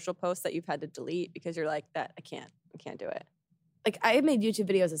sort of social post that you've had to delete because you're like, that I can't do it? Like I made YouTube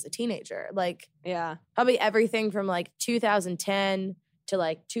videos as a teenager. Like Yeah. probably everything from like 2010 to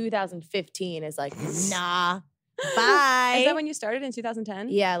like 2015 is like, nah, bye. Is that when you started in 2010?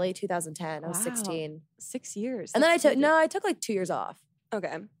 Yeah, late 2010. I was Wow. 16. 6 years. And then I That's took like 2 years off.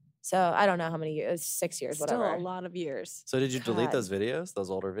 Okay. So I don't know how many years, 6 years, Still whatever. a lot of years. So did you delete God. those videos, those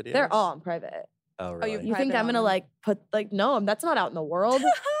older videos? They're all on private. Oh, you- really? You think Private I'm gonna on them. like put like, no, that's not out in the world.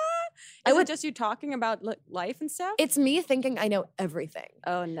 Is would- it just you talking about life and stuff? It's me thinking I know everything.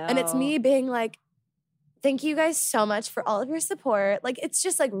 Oh no. And it's me being like, thank you guys so much for all of your support. Like, it's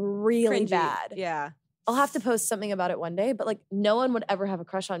just like really Cringy. bad. Yeah. I'll have to post something about it one day, but like, no one would ever have a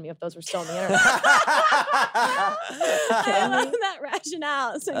crush on me if those were still on the internet. I love that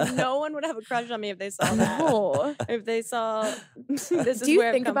rationale. So no one would have a crush on me if they saw that. No. If they saw this is Do you where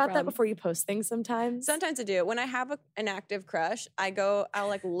I've think come about that from. before you post things sometimes? Sometimes I do. When I have an active crush, I'll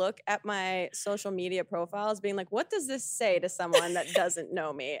like look at my social media profiles being like, what does this say to someone that doesn't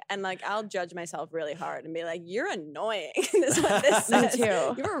know me? And like, I'll judge myself really hard and be like, you're annoying. This is what this Me says.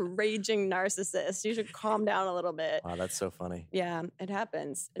 too. You're a raging narcissist. You should calm down a little bit. Wow, that's so funny. Yeah, it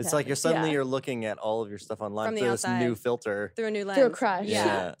happens. It It's like you're happens. suddenly Yeah. you're looking at all of your stuff online From the through this outside. new filter. through a new lens. Through a crush.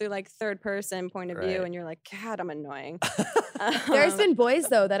 Yeah. Through like third person point of view. Right. And you're like, God, I'm annoying. There's Um, been boys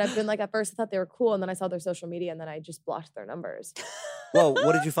though that have been like, at first I thought they were cool, and then I saw their social media, and then I just blocked their numbers. Whoa,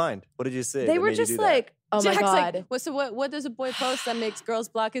 what did you find? What did you see? They that were made you just do like, oh my Jack's god. like, so what does a boy post that makes girls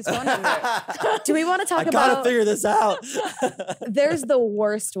block his phone number? that? Do we want to talk I gotta about? figure this out. There's the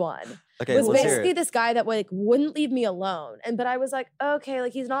worst one. Okay, Was let's hear basically it. this guy that like wouldn't leave me alone. But I was like, okay,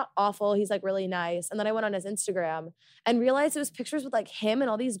 like he's not awful. He's like really nice. And then I went on his Instagram and realized it was pictures with like him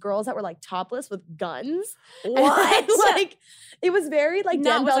and all these girls that were like topless with guns. What? And, like it was very like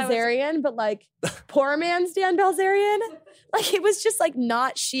Not Dan what I was- Bilzerian, but like poor man's Dan Bilzerian. Like it was just like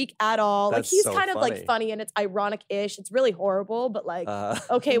not chic at all. Like That's he's so kind of funny. like funny and it's ironic-ish. It's really horrible, but like Uh,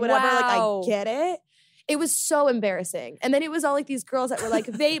 okay, whatever. Wow. Like I get it. It was so embarrassing. And then it was all like these girls that were like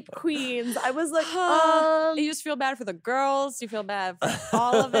vape queens. I was like, You just feel bad for the girls. You feel bad for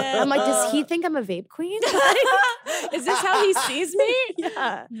all of it. I'm like, does he think I'm a vape queen? Is this how he sees me?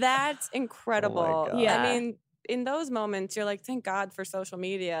 Yeah. That's incredible. God. Yeah. I mean, in those moments, you're like, thank God for social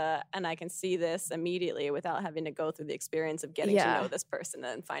media, and I can see this immediately without having to go through the experience of getting to know this person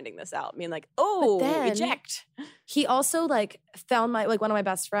and finding this out. Being like, oh, reject. He also like found one of my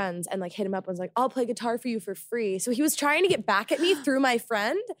best friends and like hit him up and was like, I'll play guitar for you for free. So he was trying to get back at me through my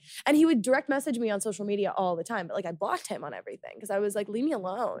friend, and he would direct message me on social media all the time. But like I blocked him on everything because I was like, leave me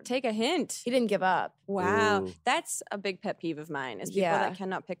alone. Take a hint. He didn't give up. Wow. Ooh. That's a big pet peeve of mine is people that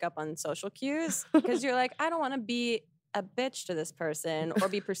cannot pick up on social cues because you're like, I don't want to be a bitch to this person or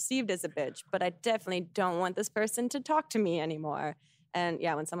be perceived as a bitch, but I definitely don't want this person to talk to me anymore. And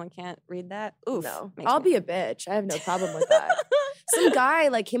yeah, when someone can't read that, oof. No, I'll be a bitch. I have no problem with that. Some guy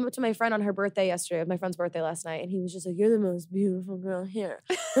like came up to my friend on her birthday yesterday, my friend's birthday last night, and he was just like, you're the most beautiful girl here.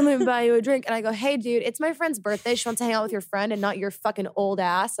 Let me buy you a drink. And I go, hey, dude, it's my friend's birthday. She wants to hang out with your friend and not your fucking old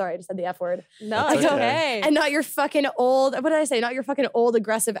ass. Sorry, I just said the F word. No, it's okay. And not your fucking old, what did I say? Not your fucking old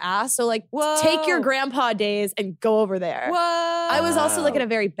aggressive ass. So like, take your grandpa days and go over there. Whoa. I was also like in a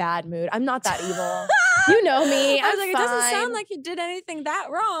very bad mood. I'm not that evil. You know me. I was like, fine. it doesn't sound like you did anything that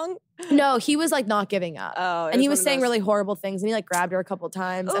wrong. No, he was like not giving up. Oh, and he was saying really horrible things, and he like grabbed her a couple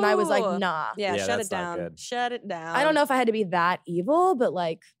times, and I was like, nah. Yeah, shut that's it not down. good. Shut it down. I don't know if I had to be that evil, but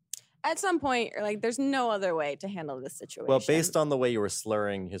like, at some point, you're like, there's no other way to handle this situation. Well, based on the way you were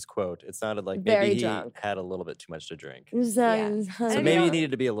slurring his quote, it sounded like Very maybe he drunk. had a little bit too much to drink. Yeah. So And maybe you you know- needed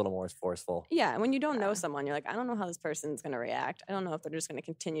to be a little more forceful. Yeah, when you don't know someone, you're like, I don't know how this person's going to react. I don't know if they're just going to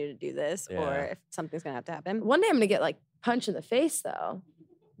continue to do this or Yeah. if something's going to have to happen. One day I'm gonna get like punched in the face though.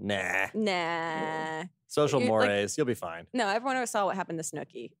 Nah. Nah. Social You're, like- mores, you'll be fine. No, everyone always saw what happened to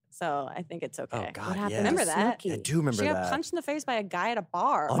Snooki. So I think it's okay. Oh, God, What happened? yeah. Remember to that? Snooki? I do remember She that. got punched in the face by a guy at a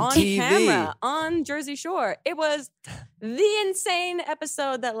bar On TV. camera on Jersey Shore. It was the insane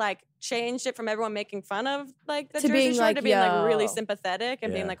episode that like changed it from everyone making fun of like the To Jersey being Shore like, to being like really yo. sympathetic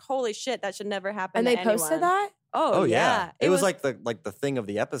and being Yeah. like, holy shit, that should never happen. And to they posted anyone. that? Oh, yeah. It was like the thing of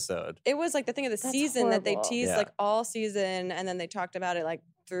the episode. It was like the thing of the That's season that they horrible. teased Yeah. like all season, and then they talked about it like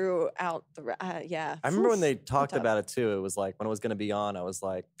throughout the yeah. I remember when they talked tough. about it too. It was like when it was going to be on, I was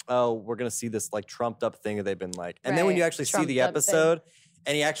like, oh, we're going to see this like trumped up thing that they've been like. And then when Right. you actually see the Trumped up thing. episode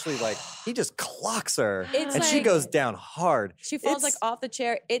and he actually like, he just clocks her It's and she like- goes down hard. She falls like It's- off the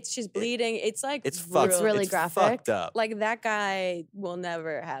chair. She's bleeding. It's like It's fucked. It's really it's graphic. fucked up. like that guy will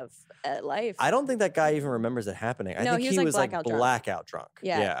never have a life. I don't think that guy even remembers it happening. I No, think he was, he like, was like blackout drunk. blackout drunk.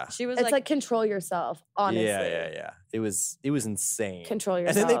 Yeah. She was It's like control yourself, honestly. Yeah. It was insane. Control And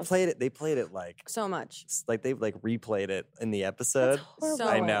yourself. then they played it like so much. they like replayed it in the episode. That's So horrible.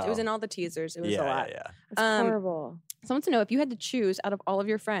 I much. know. It was in all the teasers. It was a lot. Yeah. It's Um, horrible. So I want to know if you had to choose out of all of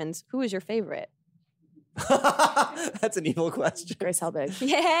your friends, who is your favorite? That's an evil question. Grace Helbig.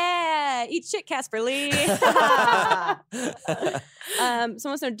 Yeah, eat shit, Casper Lee. Someone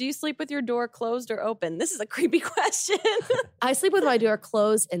wants to know, do you sleep with your door closed or open? This is a creepy question. I sleep with my door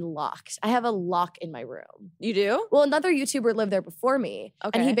closed and locked. I have a lock in my room. You do? Well, another YouTuber lived there before me.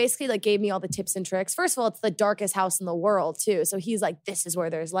 And Okay. he basically like gave me all the tips and tricks. First of all, it's the darkest house in the world too. So he's like, this is where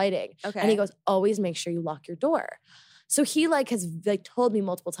there's lighting. Okay. And he goes, always make sure you lock your door. So he like has like told me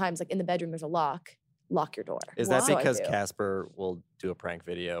multiple times, like in the bedroom, there's a lock. Lock your door. Is that So I because do. Casper will do a prank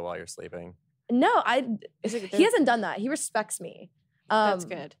video while you're sleeping? No, Is it he hasn't done that. He respects me. That's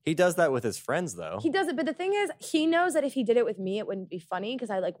good. He does that with his friends though. He does it, but the thing is, he knows that if he did it with me, it wouldn't be funny because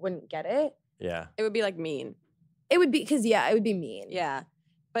I like wouldn't get it. Yeah. It would be like mean. It would be because it would be mean. Yeah.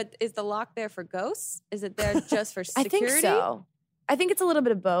 But is the lock there for ghosts? Is it there just for I security? think so. I think it's a little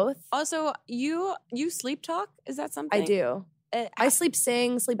bit of both. Also, you sleep talk? Is that something? I do. I sleep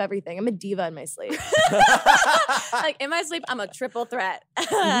everything. I'm a diva in my sleep. Like in my sleep, I'm a triple threat.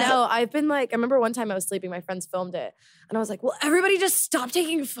 No, I've been like, I remember one time I was sleeping, my friends filmed it, and I was like, will everybody just stop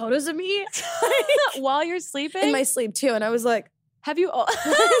taking photos of me While you're sleeping? in my sleep too? And I was like, have you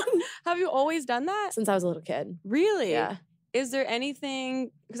always done that? since I was a little kid. Really? Yeah. Is there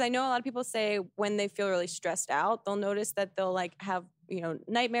anything, because I know a lot of people say when they feel really stressed out, they'll notice that they'll like have,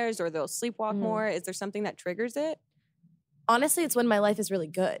 nightmares or they'll sleepwalk Mhm. more. Is there something that triggers it? Honestly, it's when my life is really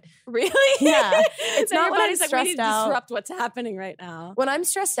good. Really? Yeah. It's So not your when I'm body's like, we need to stressed out. disrupt what's happening right now. When I'm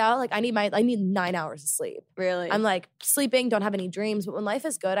stressed out, like I need 9 hours of sleep. Really? I'm like sleeping, don't have any dreams. But when life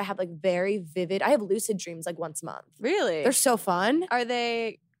is good, I have like I have lucid dreams like once a month. Really? They're so fun. Are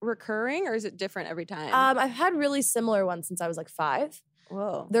they recurring or is it different every time? I've had really similar ones since I was like 5.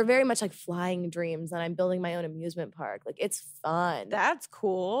 Whoa. They're very much like flying dreams, and I'm building my own amusement park. Like it's fun. That's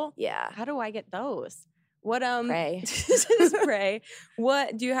cool. Yeah. How do I get those? What Pray. Just pray.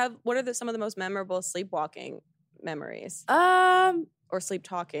 What do you have? What are some of the most memorable sleepwalking memories I or sleep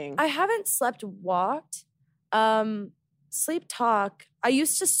talking? haven't slept walked. sleep talk. I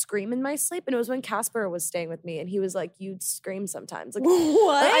used to scream in my sleep, and it was when Casper was staying with me, and he was like, "You'd scream sometimes." Like,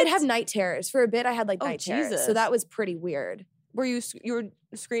 What? I'd have night terrors for a bit. I had like Oh, night terrors, Jesus. so that was pretty weird. Were you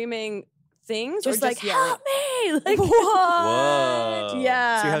screaming things Just or like, just yelling? help me! Like, What? Whoa.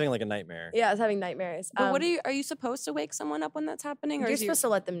 Yeah. So you're having like a nightmare. yeah, I was having nightmares. But what are you supposed to wake someone up when that's happening? Or You're is supposed to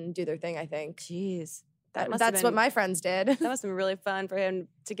let them do their thing, I think. Jeez. That must have That's been- what my friends did. That must have been really fun for him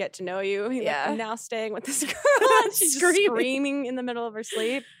to get to know you. He's like, Yeah. I'm now staying with this girl. And she's just screaming in the middle of her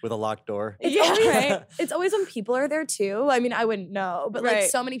sleep. With a locked door. It's Yeah, always, right. It's always when people are there too. I mean, I wouldn't know, but like Right.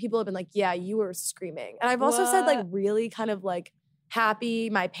 so many people have been like, "Yeah, you were screaming," and I've also said like What? really kind of like happy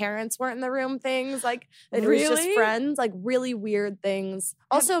my parents weren't in the room things like it was just Really? friends, like really weird things.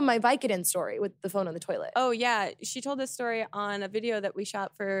 Also, my Vicodin story with the phone on the toilet. Oh, yeah. She told this story on a video that we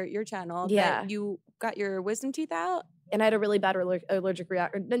shot for your channel. Yeah. That you got your wisdom teeth out. And I had a really bad allergic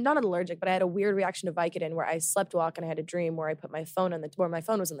reaction. Not an allergic, but I had a weird reaction to Vicodin where I slept walk and I had a dream where I put my phone where my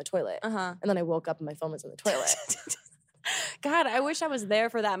phone was in the toilet, Uh-huh. and then I woke up and my phone was in the toilet. God, I wish I was there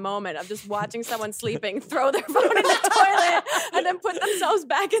for that moment of just watching someone sleeping throw their phone in the toilet and then put themselves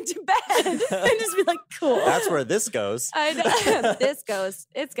back into bed and just be like, cool. That's where this goes. I know.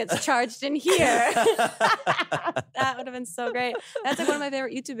 It gets charged in here. That would have been so great. That's like one of my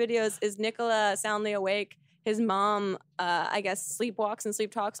favorite YouTube videos is Nicola Soundly Awake. His mom, I guess, sleepwalks and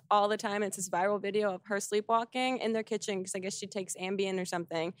sleep talks all the time. It's this viral video of her sleepwalking in their kitchen because I guess she takes Ambien or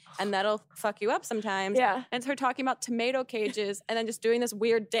something, and that'll fuck you up sometimes. Yeah. And it's her talking about tomato cages and then just doing this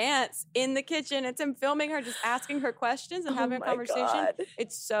weird dance in the kitchen. It's him filming her, just asking her questions and Oh having a my conversation. God.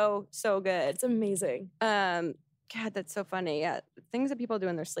 It's so good. It's amazing. God, that's so funny. Yeah, things that people do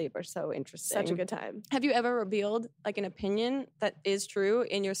in their sleep are so interesting. Such a good time. Have you ever revealed like an opinion that is true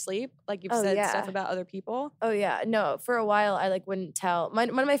in your sleep? Like you've Oh, said yeah. stuff about other people? Oh yeah, no. For a while, I like wouldn't tell. One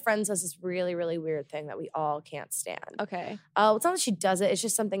of my friends does this really, really weird thing that we all can't stand. Okay. It's not that she does it; it's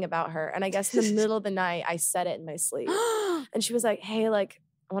just something about her. And I guess in the middle of the night, I said it in my sleep, and she was like, "Hey, like,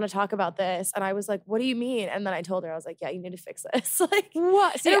 I want to talk about this." And I was like, "What do you mean?" And then I told her, I was like, "Yeah, you need to fix this." Like,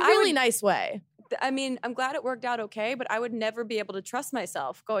 What? See, in a I really would- nice way. I mean, I'm glad it worked out okay, but I would never be able to trust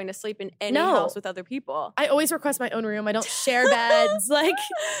myself going to sleep in any No. house with other people. I always request my own room. I don't share beds. Like,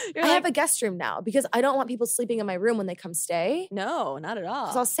 You're I like, have a guest room now because I don't want people sleeping in my room when they come stay. no, not at all.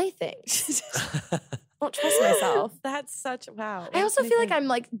 Because I'll say things. I don't trust myself. That's such wow. I also feel like I'm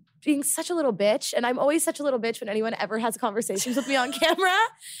like being such a little bitch, and I'm always such a little bitch when anyone ever has conversations with me on camera.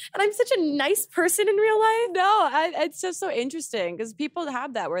 And I'm such a nice person in real life. No, it's just so interesting because people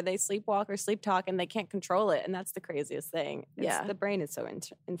have that where they sleepwalk or sleep talk and they can't control it, and that's the craziest thing. Yeah. The brain is so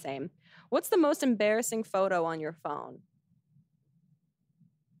insane. What's the most embarrassing photo on your phone?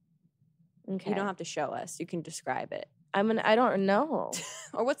 Okay. You don't have to show us. You can describe it. I don't know.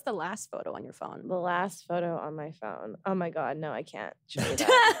 Or what's the last photo on your phone? The last photo on my phone. Oh my God, no, I can't show you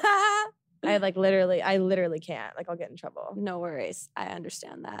that. I literally can't. Like, I'll get in trouble. No worries. I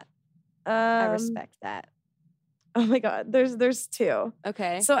understand that. I I respect that. Oh my God, there's two.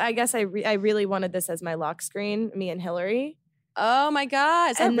 Okay. So I guess I really wanted this as my lock screen, me and Hillary. Oh my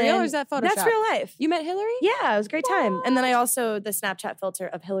God. Is that And real or then- is that Photoshop? That's real life. You met Hillary? Yeah, it was a great time. And then I also the Snapchat filter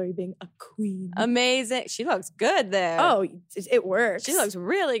of Hillary being a queen. Amazing. She looks good there. Oh, it works. She looks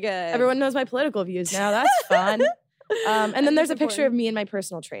really good. Everyone knows my political views now. That's fun. And then there's a That's picture of important. me and my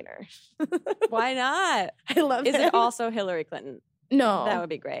personal trainer. Why not? I love Is him. it also Hillary Clinton? No, That would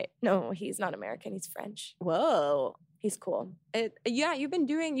be great. no, he's not American. He's French. Whoa. He's cool. Yeah, you've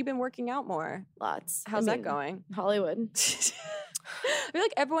been working out more. Lots. How's I that mean, going? Hollywood. I feel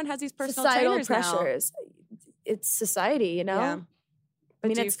like everyone has these personal Societal trainers now. pressures. It's society, you know? Yeah. I But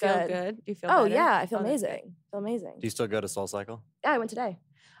mean, do you it's feel good. good? Do you feel Oh, better? yeah. I feel Oh, that's good. amazing. I feel amazing. Do you still go to Soul Cycle? Yeah, I went today.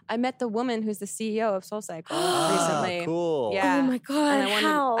 I met the woman who's the CEO of SoulCycle Ah, recently. cool. Yeah. Oh my God. And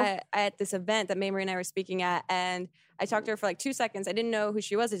how? I at this event that Mamrie and I were speaking at, and I talked to her for like 2 seconds. I didn't know who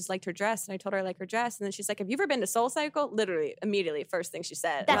she was. I just liked her dress, and I told her I like her dress. And then she's like, "Have you ever been to SoulCycle?" Literally, immediately, first thing she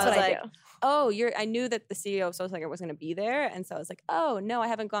said. That's And what was I like, do. "Oh, I knew that the CEO of SoulCycle was going to be there," and so I was like, "Oh no, I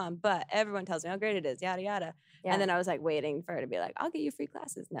haven't gone, but everyone tells me how great it is." Yada yada. Yeah. And then I was like waiting for her to be like, "I'll get you free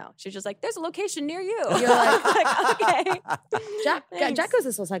classes." No, she's just like, "There's a location near you." You're like, "Okay." Jack Thanks. goes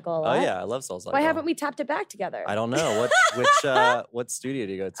to Soul Cycle a Oh lot. yeah, I love Soul Cycle. Why haven't we tapped it back together? I don't know what studio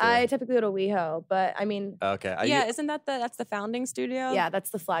do you go to? I typically go to WeHo, but I mean, Okay, Yeah, isn't that's the founding studio? Yeah, that's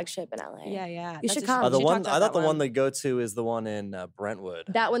the flagship in LA. Yeah. You That's should a- come. The she one talked I about thought the that one they go to is the one in Brentwood.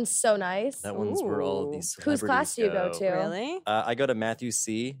 That one's so nice. That one's where all of Ooh. these Whose class do you go celebrities to? Really? I go to Matthew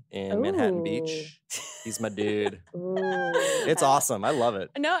C. in Manhattan Ooh. Beach. He's my dude. Ooh. It's awesome. I love it.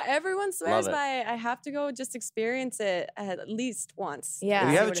 No, everyone swears Love it. by I have to go just experience it at least once. Yeah. If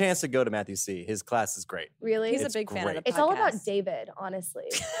you See have a what chance to go to Matthew C., his class is great. Really? He's It's a big fan of the great. podcast. It's all about David, honestly.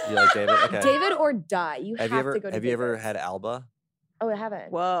 You like David? Okay. David or die. You have, have you ever to go to have you ever David's. had Alba? Oh, I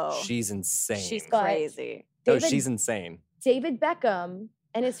haven't. Whoa. She's insane. She's But- crazy. No, David- she's insane. David Beckham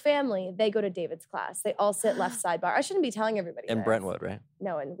and his family, they go to David's class. They all sit left sidebar. I shouldn't be telling everybody. In this. Brentwood, right?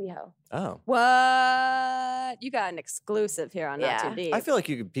 No, in WeHo. Oh. What? You got an exclusive here on Not Yeah. Too Deep. I feel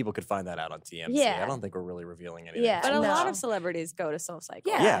like people could find that out on TMZ. Yeah. I don't think we're really revealing anything. Yeah, But a too lot no. of celebrities go to Soul Cycle,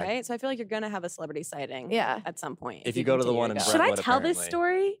 Yeah. Yeah. right? So I feel like you're going to have a celebrity sighting Yeah. at some point. If you go to the continue one in go. Should I Brentwood, tell this apparently.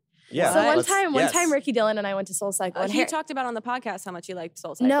 story? Yeah. So one let's- time, yes. Ricky Dillon and I went to Soul Cycle. and He Har- talked about on the podcast how much he liked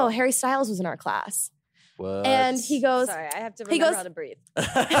Soul Cycle. no, Harry Styles was in our class. What? And he goes, Sorry, I have to he remember goes- how to breathe.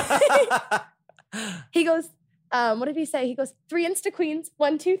 what did he say? He goes, 3 Insta Queens,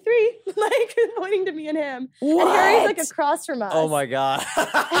 1, 2, 3, like pointing to me and him. And Harry's like across from us. Oh my god.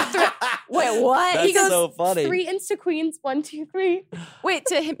 Wait, what? That's He goes, so funny. 3 Insta Queens, 1, 2, 3. Wait,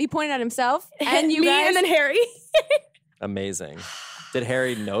 to him, he pointed at himself and you me guys. and then Harry. Amazing. Did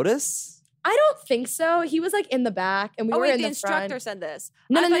Harry notice? I don't think so. He was like in the back, and we oh were wait, in the the instructor front. said this.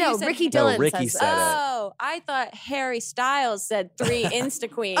 No, I no, thought no, you no. said Ricky he- Dillon Ricky says said that. it. Oh, I thought Harry Styles said 3 Insta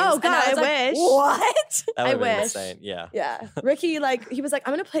Queens. Oh, and God, I was I like, wish. What? That I would have been wish. insane. Yeah. Yeah, Ricky, like, he was like,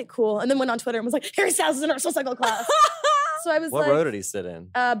 I'm gonna play it cool, and then went on Twitter and was like, Harry Styles is in our Soul Cycle class. So I was What like, row did he sit in?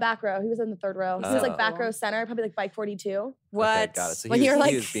 back row. He was in the 3rd row. He was like back Oh. row center, probably like bike 42. What? Okay, got it. So When he you're was, like,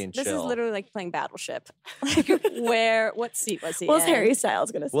 he was being This chill. is literally like playing Battleship. Like, what seat was he What's in? Harry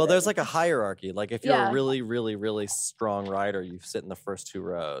Styles gonna say? Well, there's like a hierarchy. Like if you're Yeah. a really, really, really strong rider, you sit in the first 2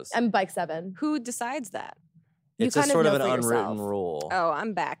 rows. I'm bike 7. Who decides that? you It's just kind of sort of know an for unwritten yourself. rule. Oh,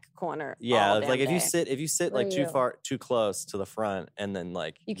 I'm back corner. Yeah, all it's like damn if day. you sit For like you. too close to the front, and then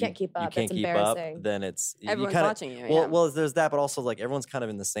like You can't keep up. You can't That's keep up. embarrassing. Then it's Everyone's you kinda, watching you. Well, yeah. well, there's that, but also like everyone's kind of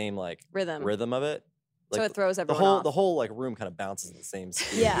in the same like rhythm. rhythm of it. Like so it throws the everyone whole off. the whole like room kind of bounces at the same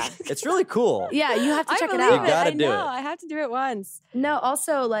speed. Yeah. It's really cool. Yeah, you have to I check it believe out. You gotta I do know. it. I have to do it once. No,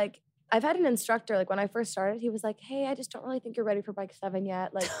 also like I've had an instructor like when I first started, he was like, "Hey, I just don't really think you're ready for bike 7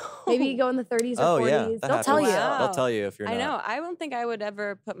 yet. Like maybe go in the 30s or Oh 40s. yeah, that They'll tell happens. you." Wow. They'll tell you if you're I not. know. I don't think I would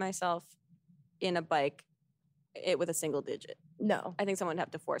ever put myself in a bike with a single digit. No. I think someone would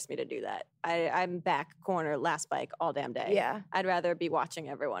have to force me to do that. I'm back corner, last bike all damn day. Yeah. I'd rather be watching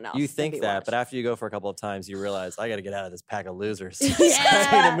everyone else. You than think be that, but watched. after you go for a couple of times, you realize I got to get out of this pack of losers. I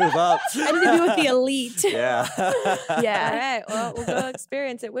Yeah. need to move up. I need to be with the elite. Yeah. All Yeah. right. Well, we'll go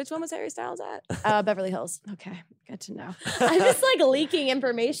experience it. Which one was Harry Styles at? Beverly Hills. Okay. Good to know. I'm just like leaking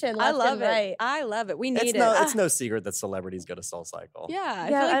information left I love and it. right. I love it. We need It's it. no, it's no secret that celebrities go to Soul Cycle. Yeah, I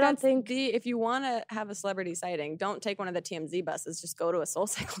Yeah, feel like I don't that's think- if you want to have a celebrity sighting, don't take one of the TMZ buses. Just go to a Soul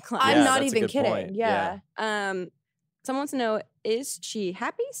Cycle class. I'm Yeah, not that's a even good kidding. point. Yeah. Someone wants to know, is she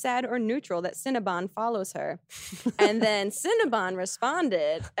happy, sad, or neutral that Cinnabon follows her? And then Cinnabon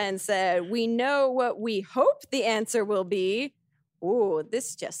responded and said, we know what we hope the answer will be. Ooh,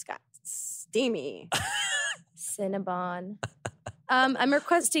 this just got steamy. Cinnabon. I'm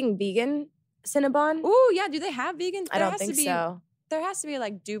requesting vegan Cinnabon. Ooh, yeah, do they have vegan? I don't think so. There has to be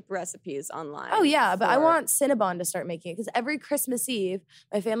like dupe recipes online. Oh yeah, but I for- want Cinnabon to start making it because every Christmas Eve,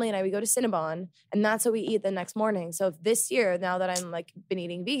 my family and I we go to Cinnabon, and that's what we eat the next morning. So if this year, now that I'm like been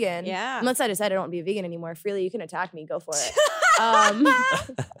eating vegan, Yeah. unless I decide I don't want to be a vegan anymore, freely you can attack me, go for it.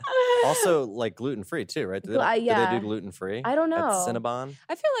 Also, like gluten free too, right? Do they, Glu- do yeah. they do gluten free? I don't know. At Cinnabon.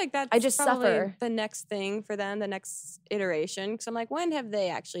 I feel like that's I just probably suffer. the next thing for them, the next iteration. Because I'm like, when have they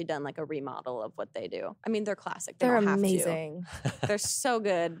actually done like a remodel of what they do? I mean, they're classic. They They're don't have to. amazing. They're so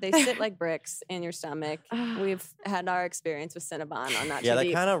good. They sit like bricks in your stomach. We've had our experience with Cinnabon on Not Yeah, Too that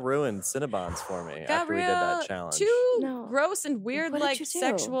Deep. kind of ruined Cinnabons for me Got after we did real that challenge. too No. gross and weird, What did like you do?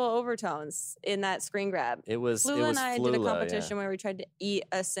 sexual overtones in that screen grab. It was Flula and I did a Flula, yeah. competition where we tried to eat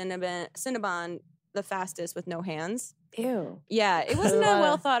a Cinnabon the fastest with no hands. Ew. Yeah, it wasn't a Ugh.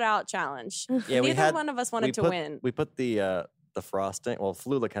 well thought out challenge. Yeah, we Neither had one of us wanted to win. We put the frosting. Well,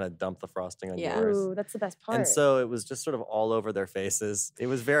 Flula kind of dumped the frosting on Yeah. yours. Ooh, that's the best part. And so it was just sort of all over their faces. It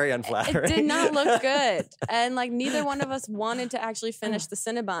was very unflattering. It did not look good. And like neither one of us wanted to actually finish the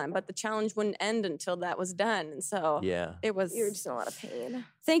Cinnabon, but the challenge wouldn't end until that was done. And so Yeah. it was You're just in a lot of pain.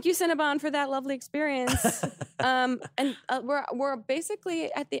 Thank you, Cinnabon, for that lovely experience. We're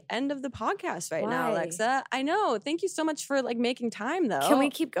basically at the end of the podcast right now, Why? Alexa. I know. Thank you so much for making time, though. Can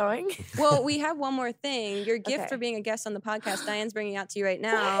we keep going? Well, we have one more thing. Your gift Okay. for being a guest on the podcast, Diane's bringing out to you right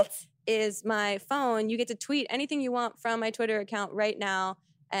now, is my phone. You get to tweet anything you want from my Twitter account right now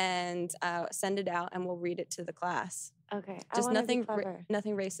and send it out, and we'll read it to the class. Okay. Just nothing clever.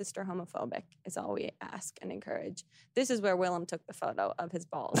 nothing racist or homophobic is all we ask and encourage. This is where Willem took the photo of his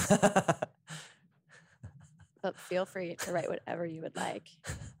balls. But feel free to write whatever you would like.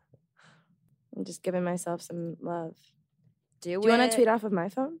 I'm just giving myself some love. Do you want to tweet off of my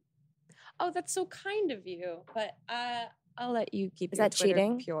phone? Oh, that's so kind of you. But I'll let you keep Is your that Twitter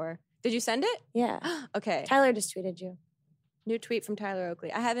cheating? pure. Did you send it? Yeah. Okay. Tyler just tweeted you. New tweet from Tyler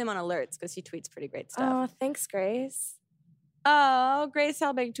Oakley. I have him on alerts because he tweets pretty great stuff. Oh, thanks, Grace. Oh, Grace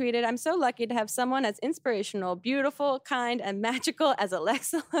Helbig tweeted, I'm so lucky to have someone as inspirational, beautiful, kind, and magical as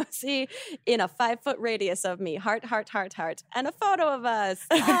Alexa Losi in a 5-foot radius of me. Heart, heart, heart, heart. And a photo of us.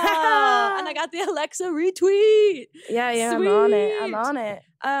 Oh, and I got the Alexa retweet. Yeah, I'm on it.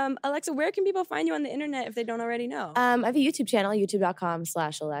 Alexa, where can people find you on the internet if they don't already know? I have a YouTube channel,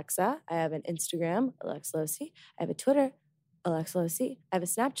 youtube.com/Alexa. I have an Instagram, Alexa Losi. I have a Twitter, Alexa Losi. I have a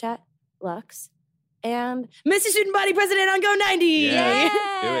Snapchat, Lux. And Mr. Student Body President on Go 90.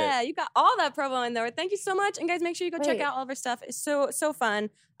 Yeah, you got all that promo in there. Thank you so much. And guys, make sure you go check Wait. out all of our stuff. It's so fun.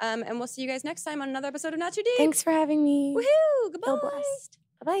 And we'll see you guys next time on another episode of Not Too Deep. Thanks for having me. Woohoo! Goodbye. Feel blessed.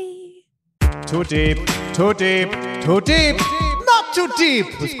 Bye-bye. Too deep, too deep, too deep, not too deep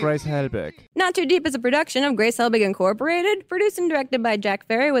with Grace Helbig. Not Too Deep is a production of Grace Helbig Incorporated, produced and directed by Jack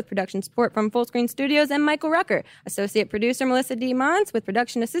Ferry with production support from Full Screen Studios and Michael Rucker. Associate producer Melissa D. Mons with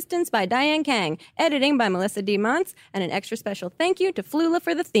production assistance by Diane Kang. Editing by Melissa D. Mons. And an extra special thank you to Flula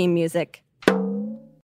for the theme music.